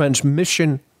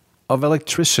transmission of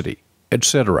electricity,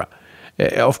 etc.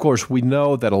 Of course, we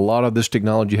know that a lot of this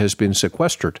technology has been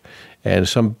sequestered, and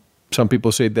some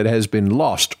people say that it has been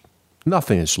lost.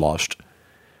 Nothing is lost.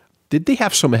 Did they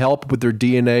have some help with their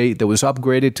DNA that was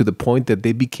upgraded to the point that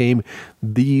they became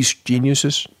these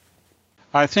geniuses?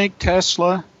 I think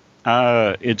Tesla,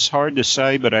 it's hard to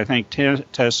say, but I think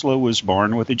Tesla was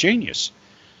born with a genius.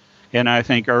 And I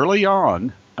think early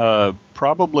on,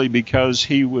 probably because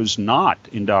he was not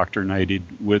indoctrinated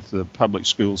with the public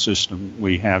school system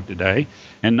we have today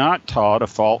and not taught a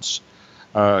false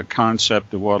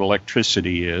concept of what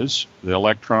electricity is, the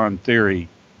electron theory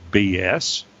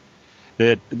BS,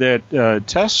 that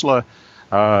Tesla,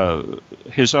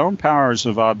 his own powers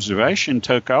of observation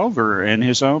took over, and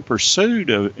his own pursuit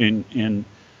in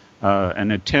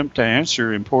an attempt to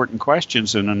answer important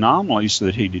questions and anomalies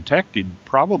that he detected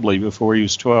probably before he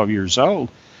was 12 years old.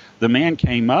 The man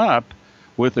came up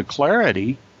with a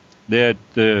clarity that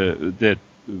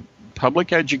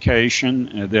public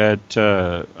education,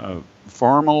 that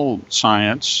formal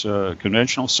science,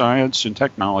 conventional science and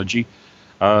technology,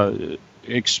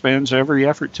 expends every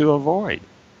effort to avoid.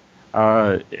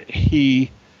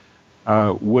 He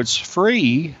was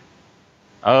free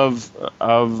of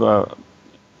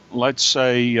let's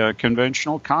say,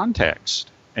 conventional context,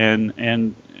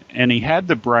 and he had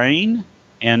the brain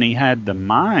and he had the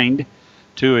mind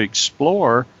to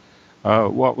explore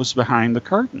what was behind the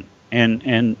curtain,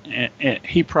 and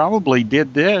he probably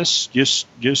did this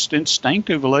just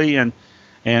instinctively,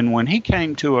 and when he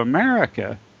came to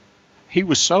America, he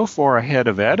was so far ahead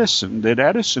of Edison that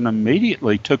Edison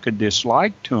immediately took a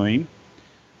dislike to him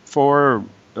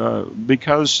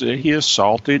because he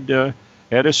assaulted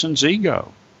Edison's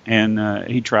ego. And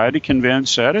he tried to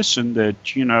convince Edison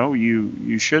that,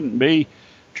 you shouldn't be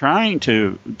trying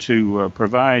to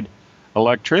provide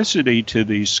electricity to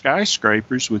these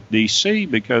skyscrapers with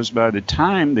DC, because by the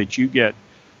time that you get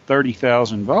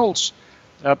 30,000 volts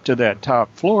up to that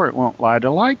top floor, it won't light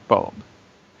a light bulb.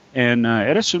 And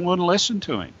Edison wouldn't listen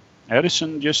to him.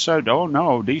 Edison just said, oh,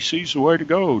 no, DC's the way to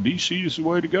go. DC is the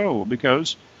way to go,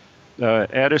 because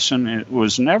Edison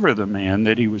was never the man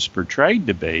that he was portrayed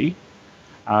to be.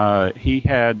 He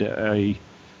had a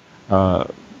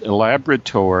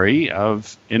laboratory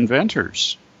of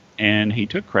inventors, and he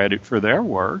took credit for their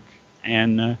work,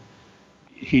 and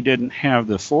he didn't have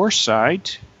the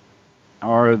foresight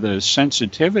or the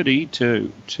sensitivity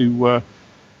to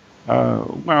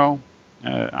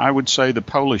I would say the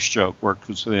Polish joke worked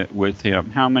with him.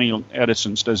 How many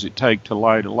Edisons does it take to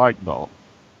light a light bulb?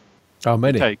 How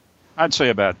many? I'd say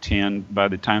about 10 by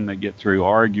the time they get through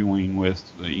arguing with,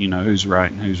 who's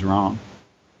right and who's wrong.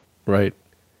 Right.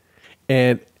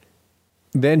 And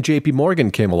then J.P.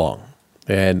 Morgan came along.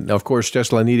 And, of course,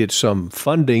 Tesla needed some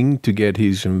funding to get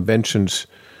his inventions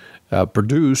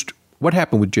produced. What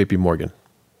happened with J.P. Morgan?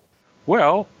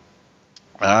 Well,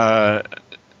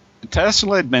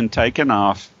 Tesla had been taken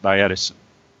off by Edison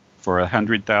for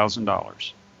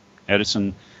 $100,000.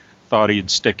 Edison thought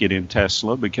he'd stick it in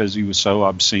Tesla because he was so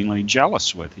obscenely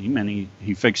jealous with him, and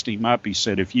he fixed him up. He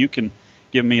said, if you can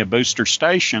give me a booster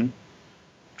station,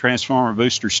 transformer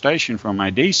booster station from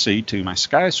my DC to my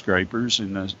skyscrapers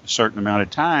in a certain amount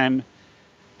of time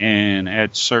and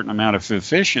at a certain amount of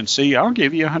efficiency, I'll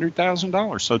give you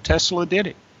 $100,000. So Tesla did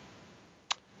it.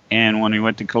 And when he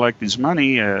went to collect his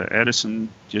money, Edison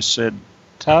just said,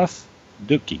 tough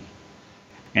dookie.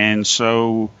 And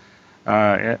so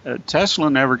Tesla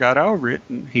never got over it,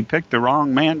 and he picked the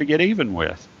wrong man to get even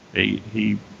with.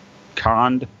 He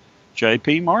conned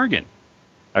J.P. Morgan.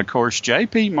 Of course,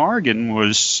 J.P. Morgan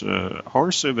was a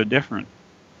horse of a different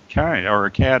kind, or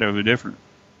a cat of a different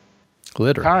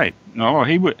type. No,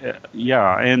 he would,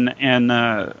 and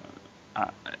a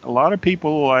lot of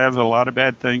people have a lot of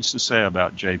bad things to say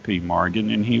about J.P. Morgan,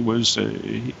 and he was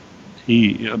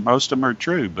most of them are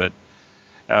true, but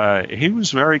he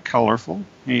was very colorful.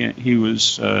 He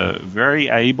was very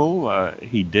able.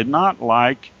 He did not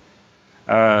like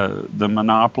the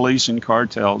monopolies and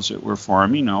cartels that were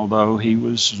forming, although he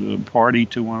was party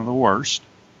to one of the worst,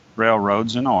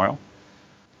 railroads and oil.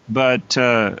 But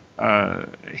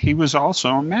he was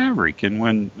also a maverick. And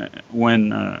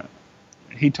when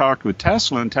he talked with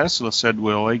Tesla, and Tesla said,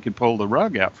 well, he could pull the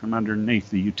rug out from underneath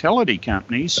the utility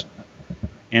companies,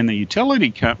 and the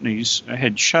utility companies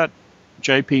had shut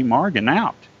J.P. Morgan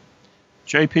out.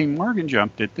 J.P. Morgan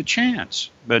jumped at the chance,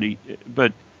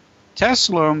 but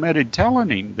Tesla omitted telling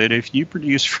him that if you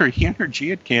produce free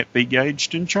energy, it can't be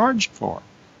gauged and charged for.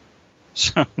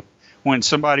 So when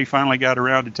somebody finally got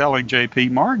around to telling J.P.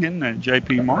 Morgan,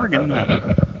 J.P.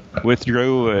 Morgan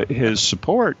withdrew his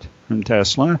support from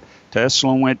Tesla.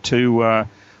 Tesla went to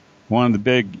one of the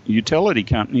big utility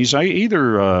companies,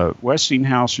 either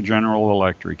Westinghouse or General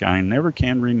Electric, I never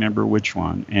can remember which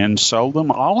one, and sold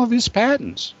them all of his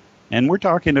patents. And we're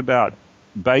talking about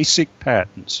basic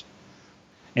patents.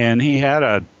 And he had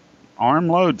an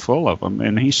armload full of them,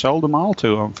 and he sold them all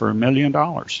to them for $1 million.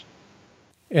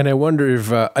 And I wonder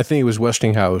if, I think it was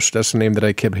Westinghouse, that's the name that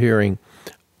I kept hearing,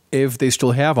 if they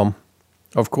still have them.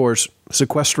 Of course,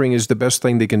 sequestering is the best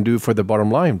thing they can do for the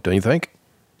bottom line, don't you think?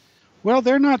 Well,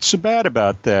 they're not so bad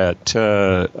about that.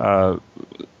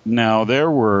 Now,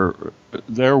 there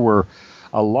were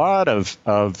a lot of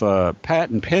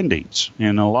patent pendings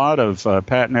and a lot of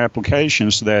patent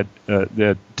applications that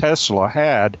Tesla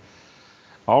had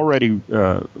already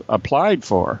applied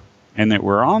for, and that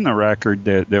were on the record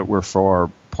that were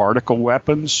for particle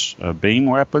weapons, beam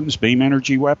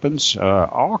energy weapons,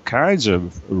 all kinds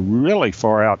of really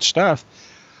far out stuff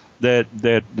that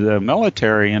the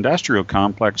military industrial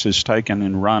complex has taken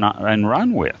and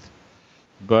run with.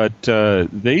 But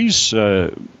these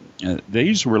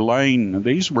these were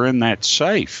in that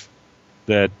safe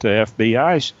that the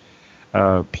FBI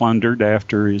plundered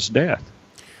after his death.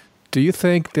 Do you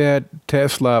think that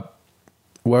Tesla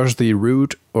was the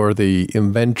root or the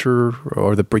inventor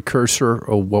or the precursor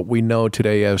of what we know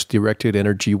today as directed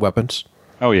energy weapons?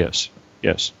 Oh, yes.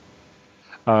 Yes.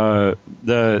 The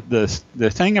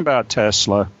thing about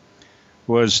Tesla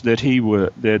was that he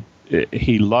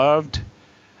loved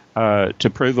to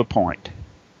prove a point.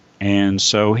 And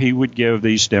so he would give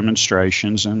these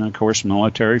demonstrations, and of course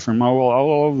military from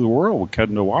all over the world would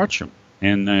come to watch them.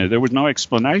 And there was no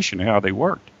explanation of how they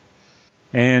worked.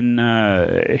 And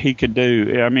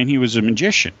he was a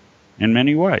magician in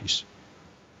many ways.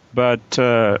 But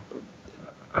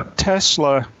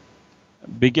Tesla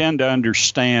began to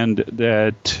understand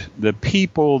that the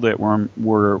people that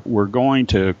were going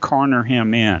to corner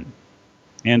him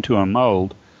into a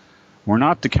mold were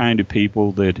not the kind of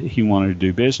people that he wanted to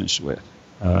do business with.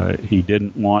 He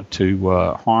didn't want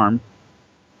to harm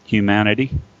humanity.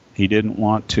 He didn't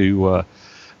want to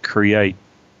create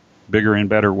bigger and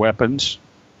better weapons.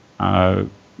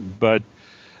 But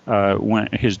when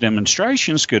his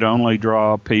demonstrations could only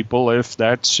draw people if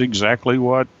that's exactly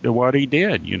what he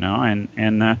did,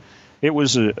 and it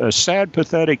was a sad,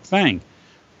 pathetic thing.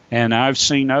 And I've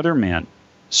seen other men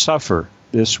suffer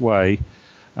this way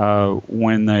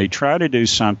when they try to do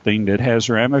something that has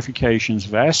ramifications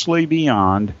vastly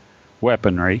beyond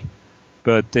weaponry,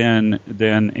 but then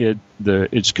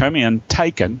it's come in,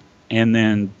 taken, and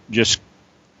then just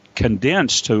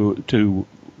condensed to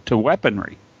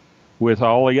weaponry, with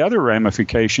all the other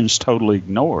ramifications totally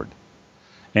ignored.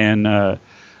 And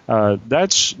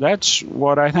that's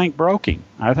what I think broke him.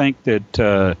 I think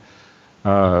that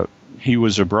he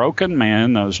was a broken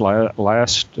man those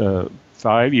last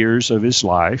 5 years of his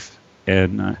life,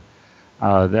 and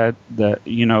that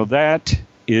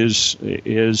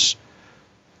is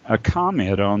a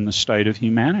comment on the state of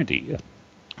humanity,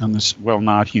 on this, well,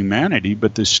 not humanity,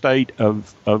 but the state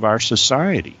of our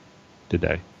society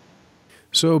today.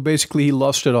 So basically, he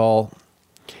lost it all,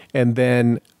 and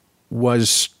then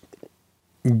was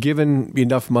given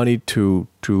enough money to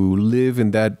live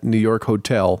in that New York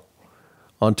hotel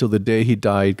until the day he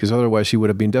died, because otherwise he would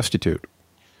have been destitute.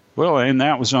 Well, and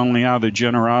that was only out of the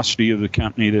generosity of the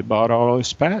company that bought all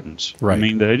his patents. Right. I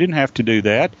mean, they didn't have to do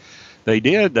that. They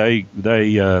did.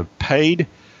 They paid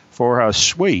for a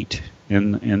suite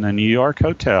in the New York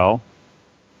hotel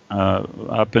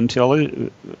up until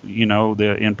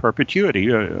in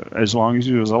perpetuity, as long as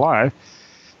he was alive,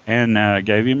 and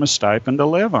gave him a stipend to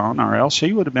live on, or else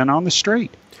he would have been on the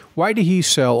street. Why did he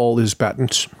sell all his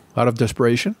patents? Out of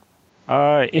desperation?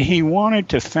 He wanted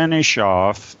to finish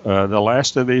off the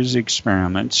last of his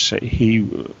experiments.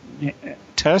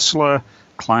 Tesla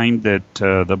claimed that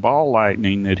the ball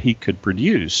lightning that he could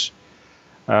produce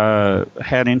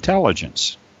had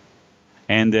intelligence,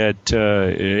 and that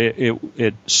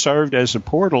it served as a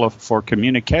portal for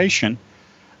communication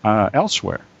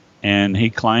elsewhere. And he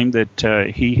claimed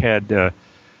that he had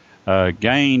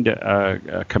gained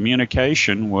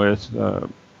communication with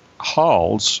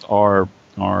halls or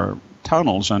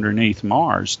tunnels underneath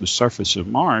Mars, the surface of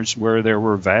Mars, where there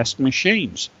were vast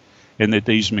machines, and that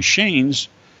these machines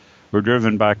were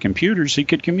driven by computers he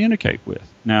could communicate with.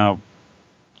 Now,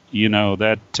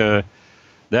 that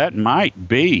might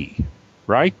be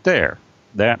right there.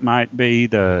 That might be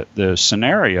the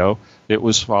scenario that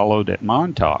was followed at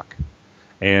Montauk.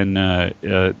 And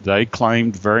they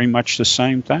claimed very much the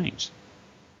same things.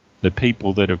 The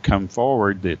people that have come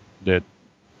forward that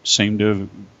seem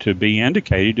to be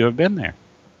indicated to have been there.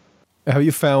 Have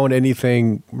you found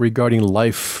anything regarding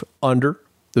life under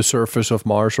the surface of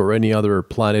Mars or any other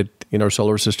planet in our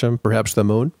solar system, perhaps the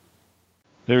moon?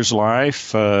 There's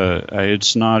life.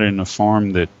 It's not in a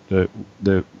form that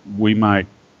we might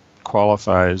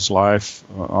qualify as life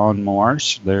on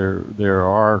Mars. There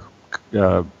are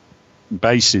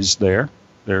bases there.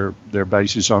 There are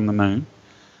bases on the moon.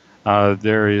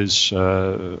 There is,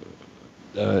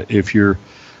 if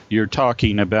you're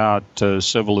talking about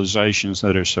civilizations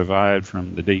that have survived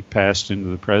from the deep past into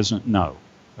the present, no.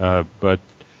 But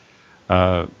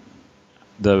the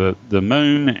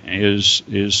moon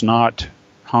is not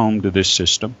home to this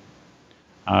system.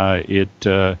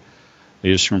 It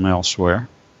is from elsewhere.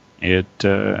 It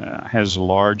has a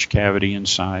large cavity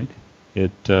inside.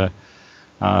 It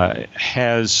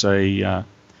has a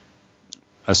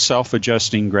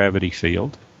self-adjusting gravity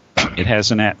field. It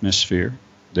has an atmosphere.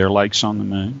 There are lakes on the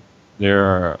moon.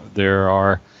 There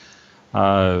are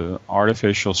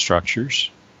artificial structures,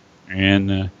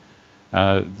 and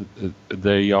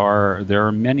there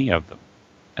are many of them.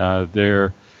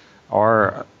 There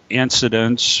are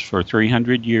incidents for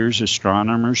 300 years,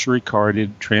 astronomers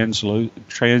recorded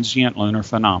transient lunar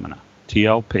phenomena,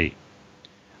 TLP.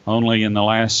 Only in the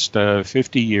last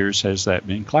 50 years has that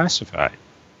been classified.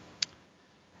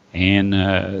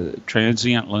 And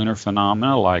transient lunar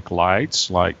phenomena like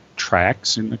lights, like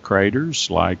tracks in the craters,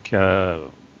 like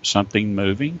something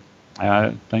moving,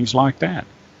 things like that.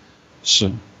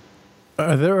 So,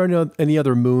 are there any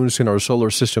other moons in our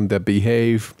solar system that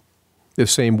behave the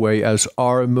same way as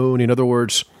our moon? In other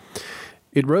words,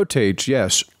 it rotates,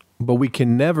 yes, but we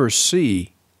can never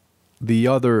see the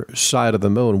other side of the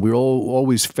moon. We're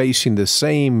always facing the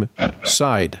same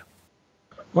side.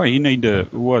 Well, you need to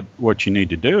what you need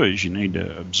to do is you need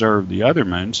to observe the other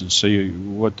moons and see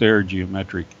what their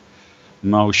geometric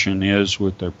motion is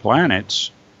with their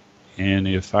planets, and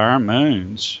if our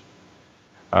moon's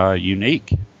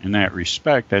unique in that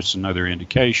respect, that's another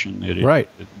indication that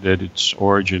that its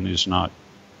origin is not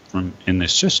from in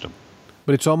this system.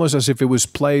 But it's almost as if it was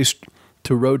placed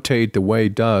to rotate the way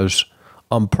it does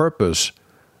on purpose,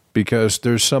 because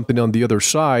there's something on the other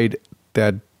side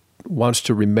that wants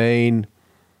to remain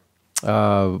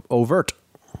covert.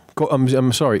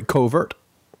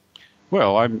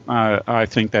 Well, I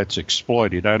think that's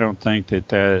exploited. I don't think that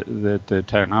the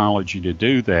technology to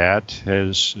do that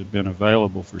has been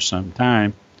available for some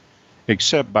time,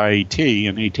 except by ET,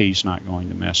 and ET's not going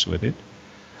to mess with it.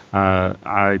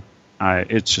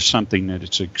 It's just something that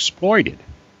it's exploited.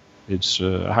 It's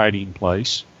a hiding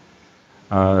place.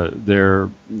 There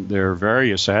are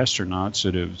various astronauts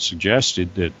that have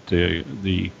suggested that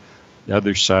the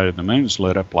other side of the moon is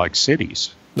lit up like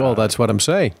cities. Well, that's what I'm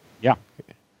saying. Yeah.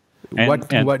 What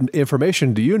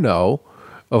information do you know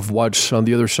of what's on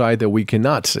the other side that we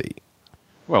cannot see?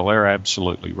 Well, they're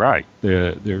absolutely right.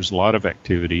 There's a lot of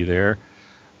activity there.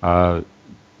 I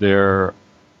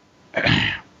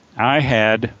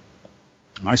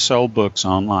sold books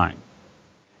online,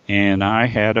 and I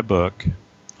had a book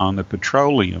on the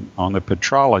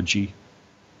petrology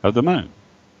of the moon.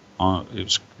 It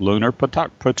was lunar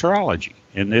petrology,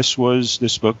 and this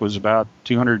book was about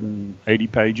 280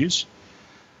 pages.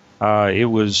 It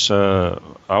was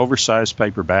oversized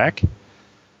paperback.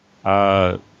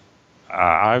 I've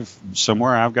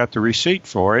got the receipt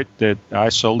for it that I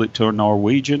sold it to a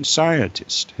Norwegian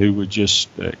scientist who was just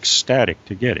ecstatic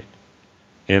to get it.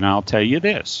 And I'll tell you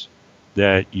this,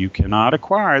 that you cannot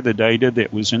acquire the data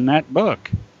that was in that book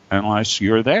unless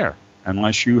you're there,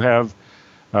 unless you have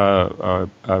a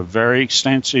very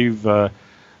extensive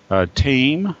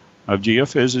team of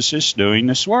geophysicists doing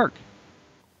this work.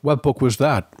 What book was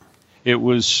that? It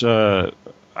was.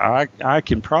 I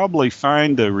can probably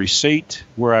find the receipt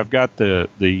where I've got the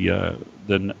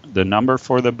number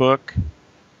for the book,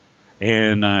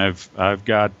 and I've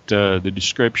got the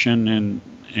description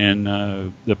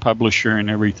and the publisher and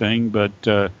everything.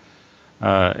 But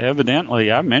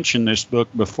evidently, I mentioned this book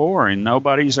before, and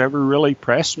nobody's ever really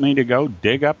pressed me to go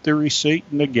dig up the receipt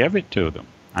and to give it to them.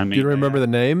 I mean, do you remember the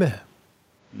name?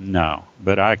 No,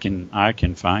 but I can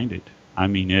find it. I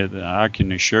mean, I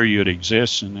can assure you it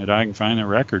exists, and that I can find a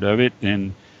record of it,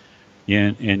 and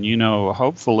you know,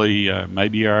 hopefully,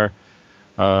 maybe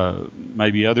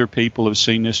other people have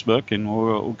seen this book and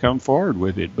will come forward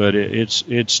with it. But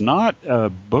it's not a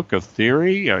book of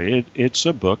theory. It's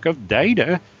a book of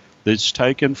data that's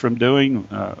taken from doing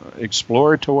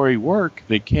exploratory work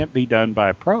that can't be done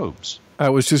by probes. I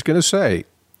was just going to say,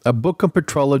 a book on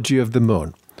petrology of the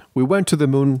moon. We went to the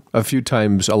moon a few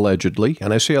times, allegedly,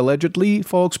 and I say allegedly,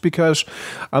 folks, because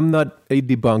I'm not a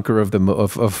debunker of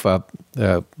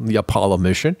the Apollo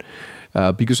mission,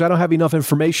 because I don't have enough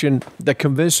information that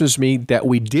convinces me that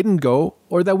we didn't go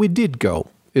or that we did go.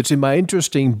 It's in my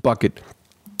interesting bucket.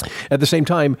 At the same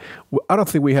time, I don't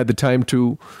think we had the time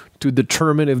to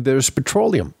determine if there's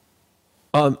petroleum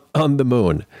on the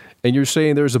moon. And you're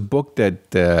saying there's a book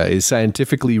that is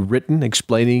scientifically written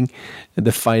explaining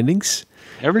the findings?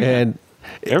 This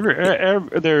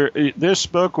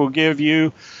book will give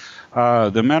you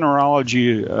the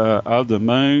mineralogy of the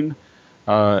moon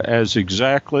as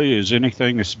exactly as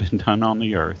anything that's been done on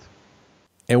the Earth.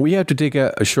 And we have to take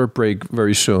a short break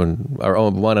very soon, our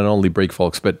own one and only break,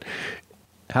 folks. But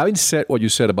having said what you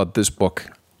said about this book,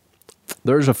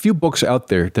 there's a few books out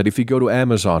there that if you go to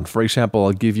Amazon, for example,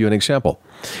 I'll give you an example.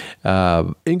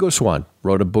 Ingo Swann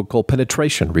wrote a book called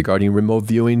Penetration regarding remote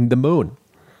viewing the moon.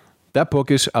 That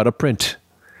book is out of print.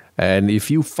 And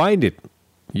if you find it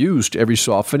used every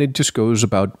so often, it just goes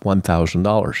about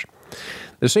 $1,000.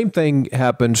 The same thing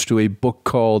happens to a book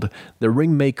called The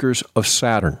Ringmakers of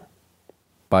Saturn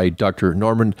by Dr.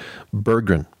 Norman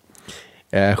Berggren,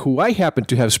 who I happen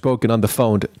to have spoken on the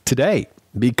phone today,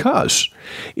 because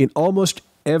in almost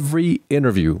every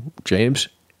interview, James,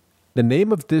 the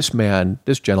name of this man,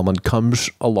 this gentleman, comes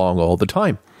along all the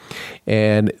time.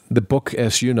 And the book,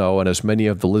 as you know, and as many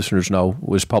of the listeners know,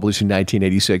 was published in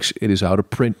 1986. It is out of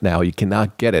print now. You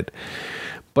cannot get it.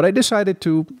 But I decided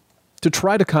to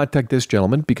try to contact this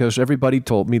gentleman because everybody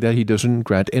told me that he doesn't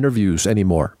grant interviews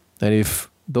anymore. And if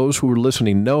those who are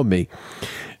listening know me,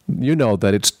 you know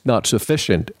that it's not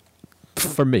sufficient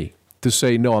for me to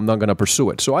say, no, I'm not going to pursue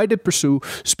it. So I did pursue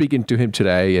speaking to him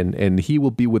today, and he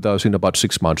will be with us in about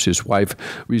 6 months. His wife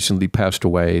recently passed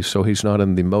away, so he's not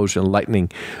in the most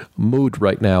enlightening mood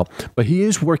right now. But he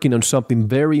is working on something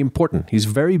very important. He's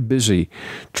very busy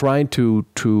trying to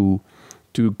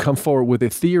come forward with a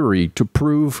theory to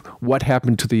prove what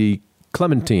happened to the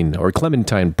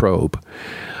Clementine probe.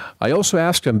 I also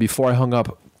asked him before I hung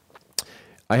up,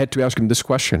 I had to ask him this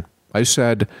question. I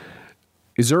said,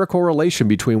 is there a correlation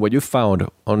between what you found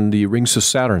on the rings of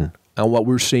Saturn and what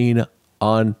we're seeing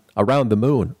around the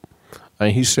moon?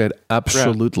 And he said,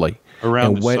 absolutely.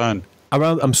 Around the sun.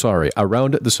 Around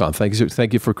the sun.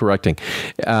 Thank you for correcting.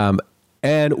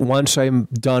 And once I'm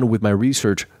done with my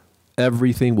research,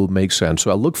 everything will make sense.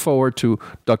 So I look forward to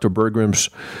Dr. Bergram's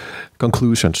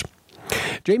conclusions.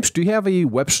 James, do you have a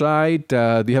website?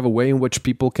 Do you have a way in which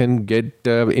people can get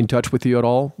in touch with you at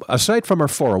all? Aside from our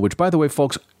forum, which, by the way,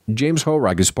 folks, James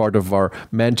Horak is part of our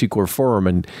Manticore forum,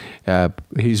 and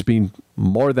he's been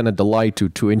more than a delight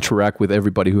to interact with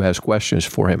everybody who has questions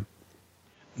for him.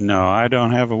 No, I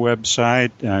don't have a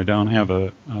website. I don't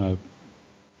have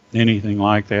anything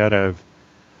like that.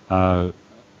 I've,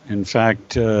 in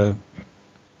fact,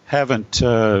 haven't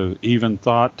even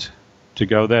thought to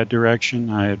go that direction.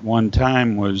 I at one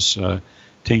time was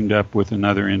teamed up with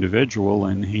another individual,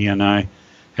 and he and I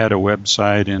had a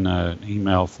website and an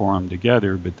email forum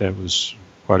together, but that was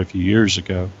quite a few years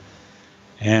ago.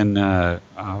 And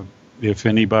if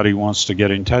anybody wants to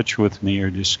get in touch with me or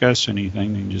discuss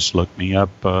anything, then just look me up.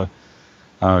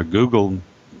 Google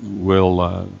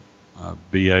will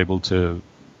be able to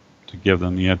give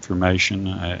them the information.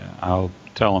 I'll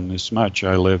tell them this much.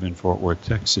 I live in Fort Worth,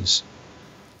 Texas.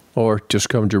 Or just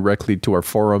come directly to our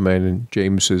forum, and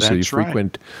James is a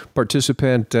frequent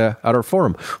participant at our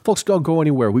forum. Folks, don't go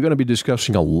anywhere. We're going to be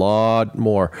discussing a lot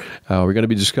more. We're going to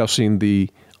be discussing the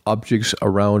objects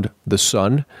around the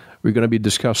sun. We're going to be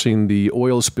discussing the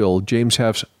oil spill. James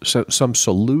has some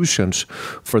solutions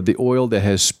for the oil that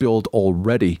has spilled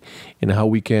already and how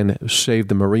we can save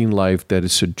the marine life that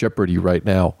is in jeopardy right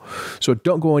now. So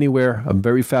don't go anywhere. A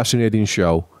very fascinating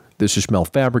show. This is Mel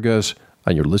Fabregas,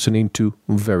 and you're listening to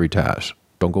Veritas.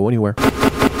 Don't go anywhere.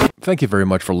 Thank you very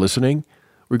much for listening.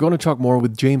 We're going to talk more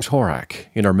with James Horak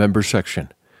in our members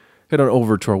section. Head on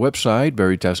over to our website,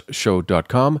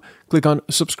 veritasshow.com, click on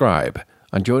subscribe,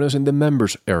 and join us in the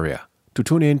members area to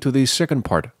tune in to the second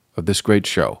part of this great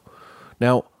show.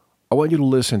 Now, I want you to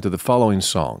listen to the following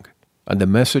song and the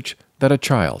message that a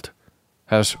child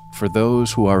has for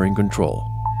those who are in control.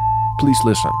 Please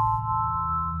listen.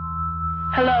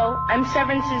 Hello, I'm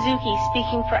Severin Suzuki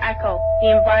speaking for ECHO,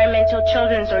 the Environmental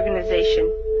Children's Organization.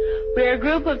 We're a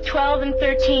group of 12 and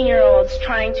 13-year-olds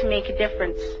trying to make a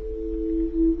difference.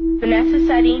 Vanessa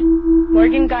Seti,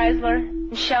 Morgan Geisler,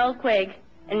 Michelle Quigg,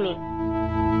 and me.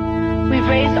 We've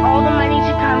raised all the money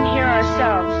to come here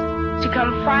ourselves, to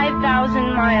come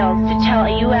 5,000 miles to tell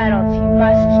you adults you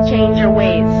must change your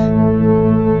ways.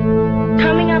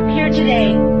 Coming up here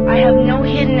today, I have no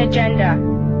hidden agenda.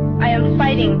 I am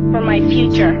fighting for my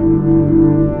future.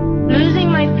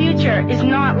 Losing my future is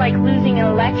not like losing an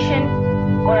election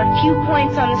or a few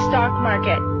points on the stock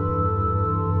market.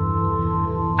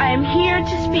 I am here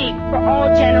to speak for all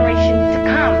generations to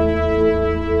come.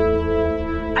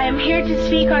 I am here to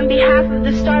speak on behalf of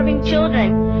the starving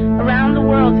children around the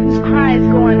world whose cries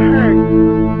go unheard.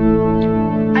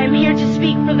 I am here to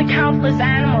speak for the countless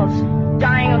animals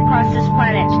dying across this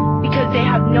planet because they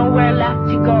have nowhere left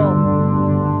to go.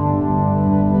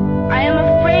 I am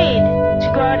afraid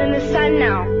to go out in the sun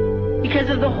now because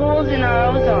of the holes in our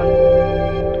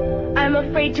ozone. I am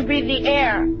afraid to breathe the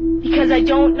air because I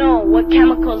don't know what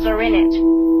chemicals are in it.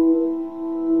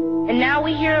 And now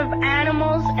we hear of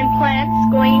animals and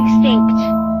plants going extinct,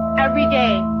 every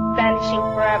day vanishing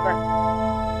forever.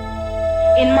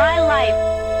 In my life,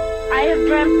 I have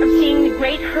dreamt of seeing the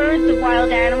great herds of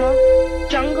wild animals,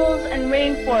 jungles and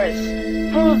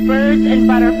rainforests full of birds and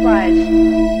butterflies.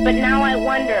 But now I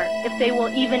wonder if they will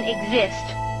even exist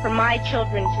for my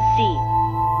children to see.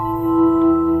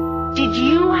 Did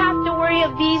you have to worry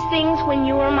of these things when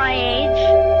you were my age?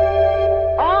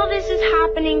 All this is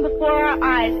happening before our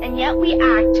eyes, and yet we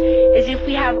act as if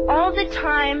we have all the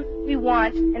time we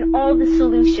want and all the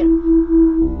solutions.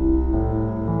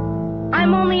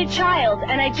 I'm only a child,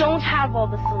 and I don't have all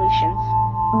the solutions.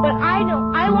 But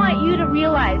I want you to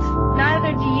realize,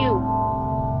 neither do you.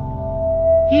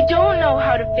 You don't know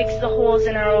how to fix the holes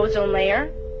in our ozone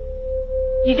layer.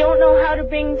 You don't know how to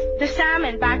bring the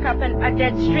salmon back up in a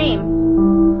dead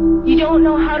stream. You don't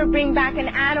know how to bring back an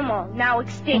animal now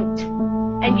extinct.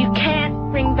 And you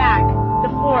can't bring back the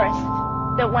forest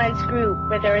that once grew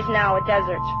where there is now a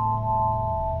desert.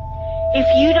 If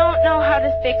you don't know how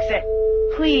to fix it,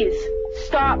 please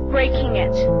stop breaking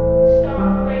it.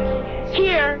 Stop breaking it.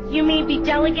 Here, you may be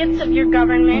delegates of your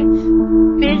governments,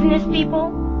 business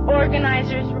people,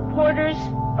 organizers, reporters,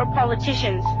 or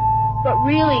politicians, but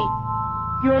really,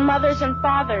 your mothers and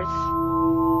fathers,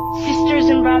 sisters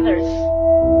and brothers,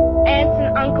 aunts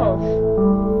and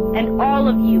uncles, and all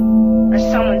of you are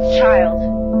someone's child.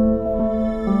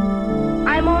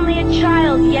 I'm only a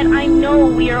child, yet I know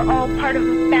we are all part of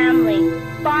a family,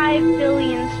 5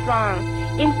 billion strong.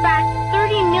 In fact,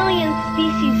 30 million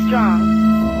species strong.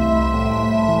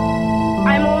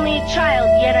 I'm only a child,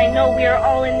 yet I know we are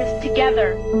all in this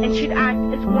together and should act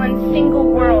as one single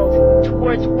world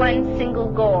towards one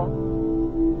single goal.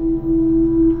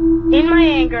 In my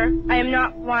anger, I am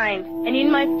not blind, and in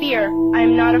my fear, I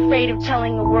am not afraid of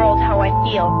telling the world how I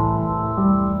feel.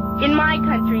 In my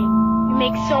country, we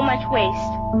make so much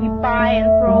waste. We buy and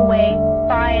throw away,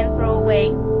 buy and throw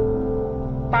away,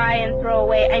 buy and throw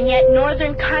away, and yet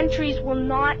northern countries will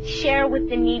not share with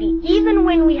the needy. Even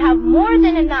when we have more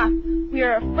than enough, we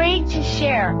are afraid to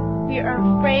share. We are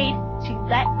afraid to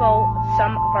let go of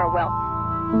some of our wealth.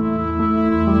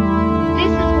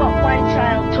 This is what one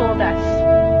child told us.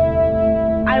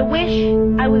 I wish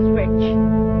I was rich.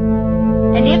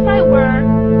 And if I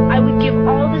were, I would give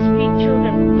all the street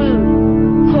children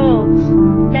food, clothes,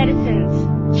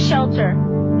 medicines, shelter,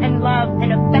 and love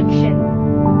and affection.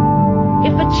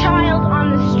 If a child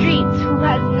on the streets who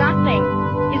has nothing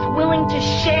is willing to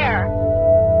share,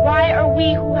 why are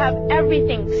we who have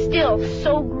everything still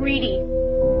so greedy?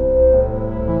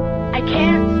 I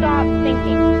can't stop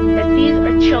thinking that these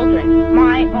are children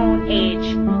my own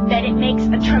age, that it makes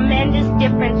a tremendous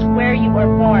difference where you are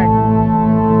born.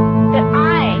 That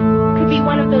I could be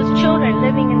one of those children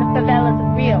living in the favelas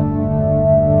of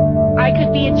Rio. I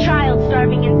could be a child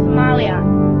starving in Somalia,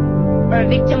 or a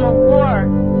victim of war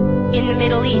in the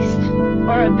Middle East,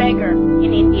 or a beggar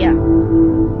in India.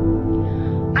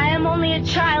 I am only a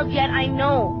child, yet I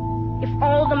know if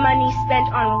all the money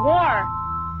spent on war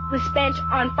was spent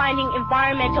on finding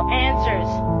environmental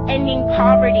answers, ending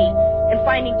poverty, and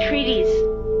finding treaties,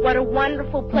 what a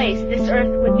wonderful place this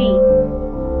earth would be.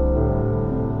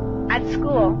 At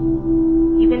school,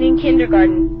 even in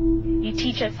kindergarten, you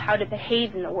teach us how to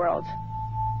behave in the world.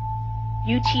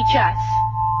 You teach us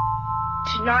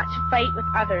not to fight with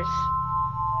others,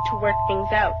 to work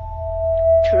things out,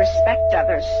 to respect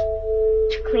others,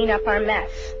 to clean up our mess,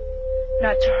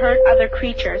 not to hurt other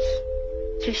creatures,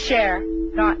 to share,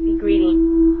 not be greedy.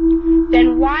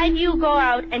 Then why do you go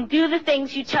out and do the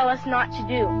things you tell us not to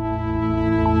do?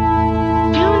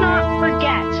 Do not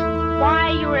forget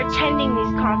why you are attending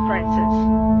these conferences,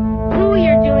 who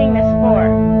you're doing this for.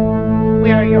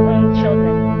 We are your own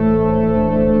children.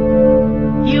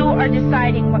 You are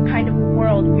deciding what kind of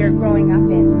world we are growing up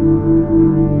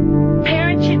in.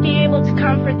 Parents should be able to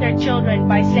comfort their children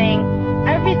by saying,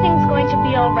 everything's going to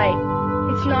be all right.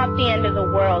 It's not the end of the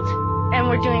world, and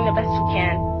we're doing the best we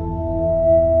can.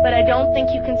 But I don't think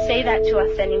you can say that to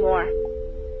us anymore.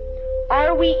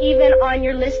 Are we even on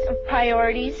your list of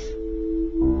priorities?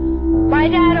 My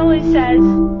dad always says,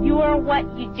 you are what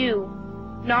you do,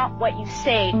 not what you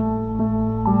say.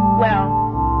 Well,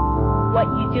 what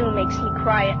you do makes me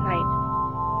cry at night.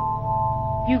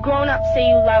 You grown-ups say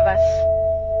you love us,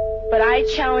 but I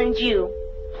challenge you,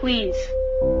 please,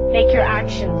 make your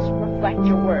actions reflect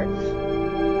your words.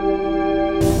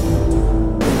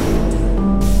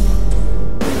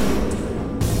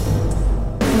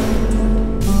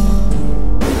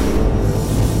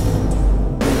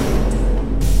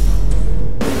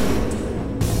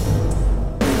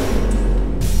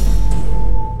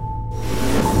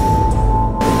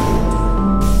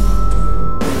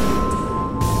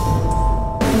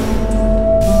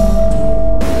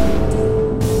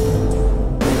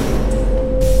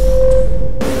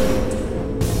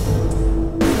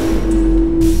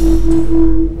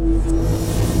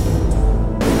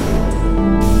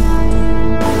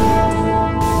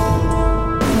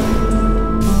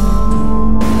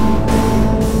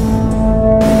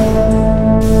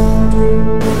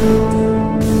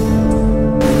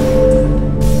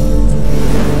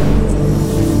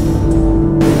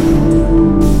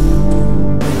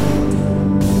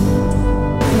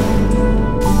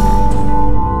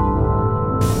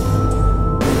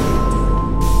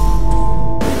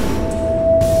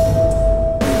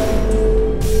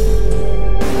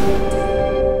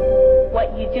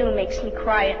 makes me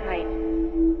cry at night.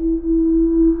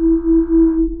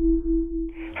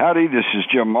 Howdy, this is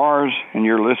Jim Mars, and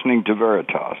you're listening to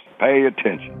Veritas. Pay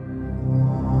attention.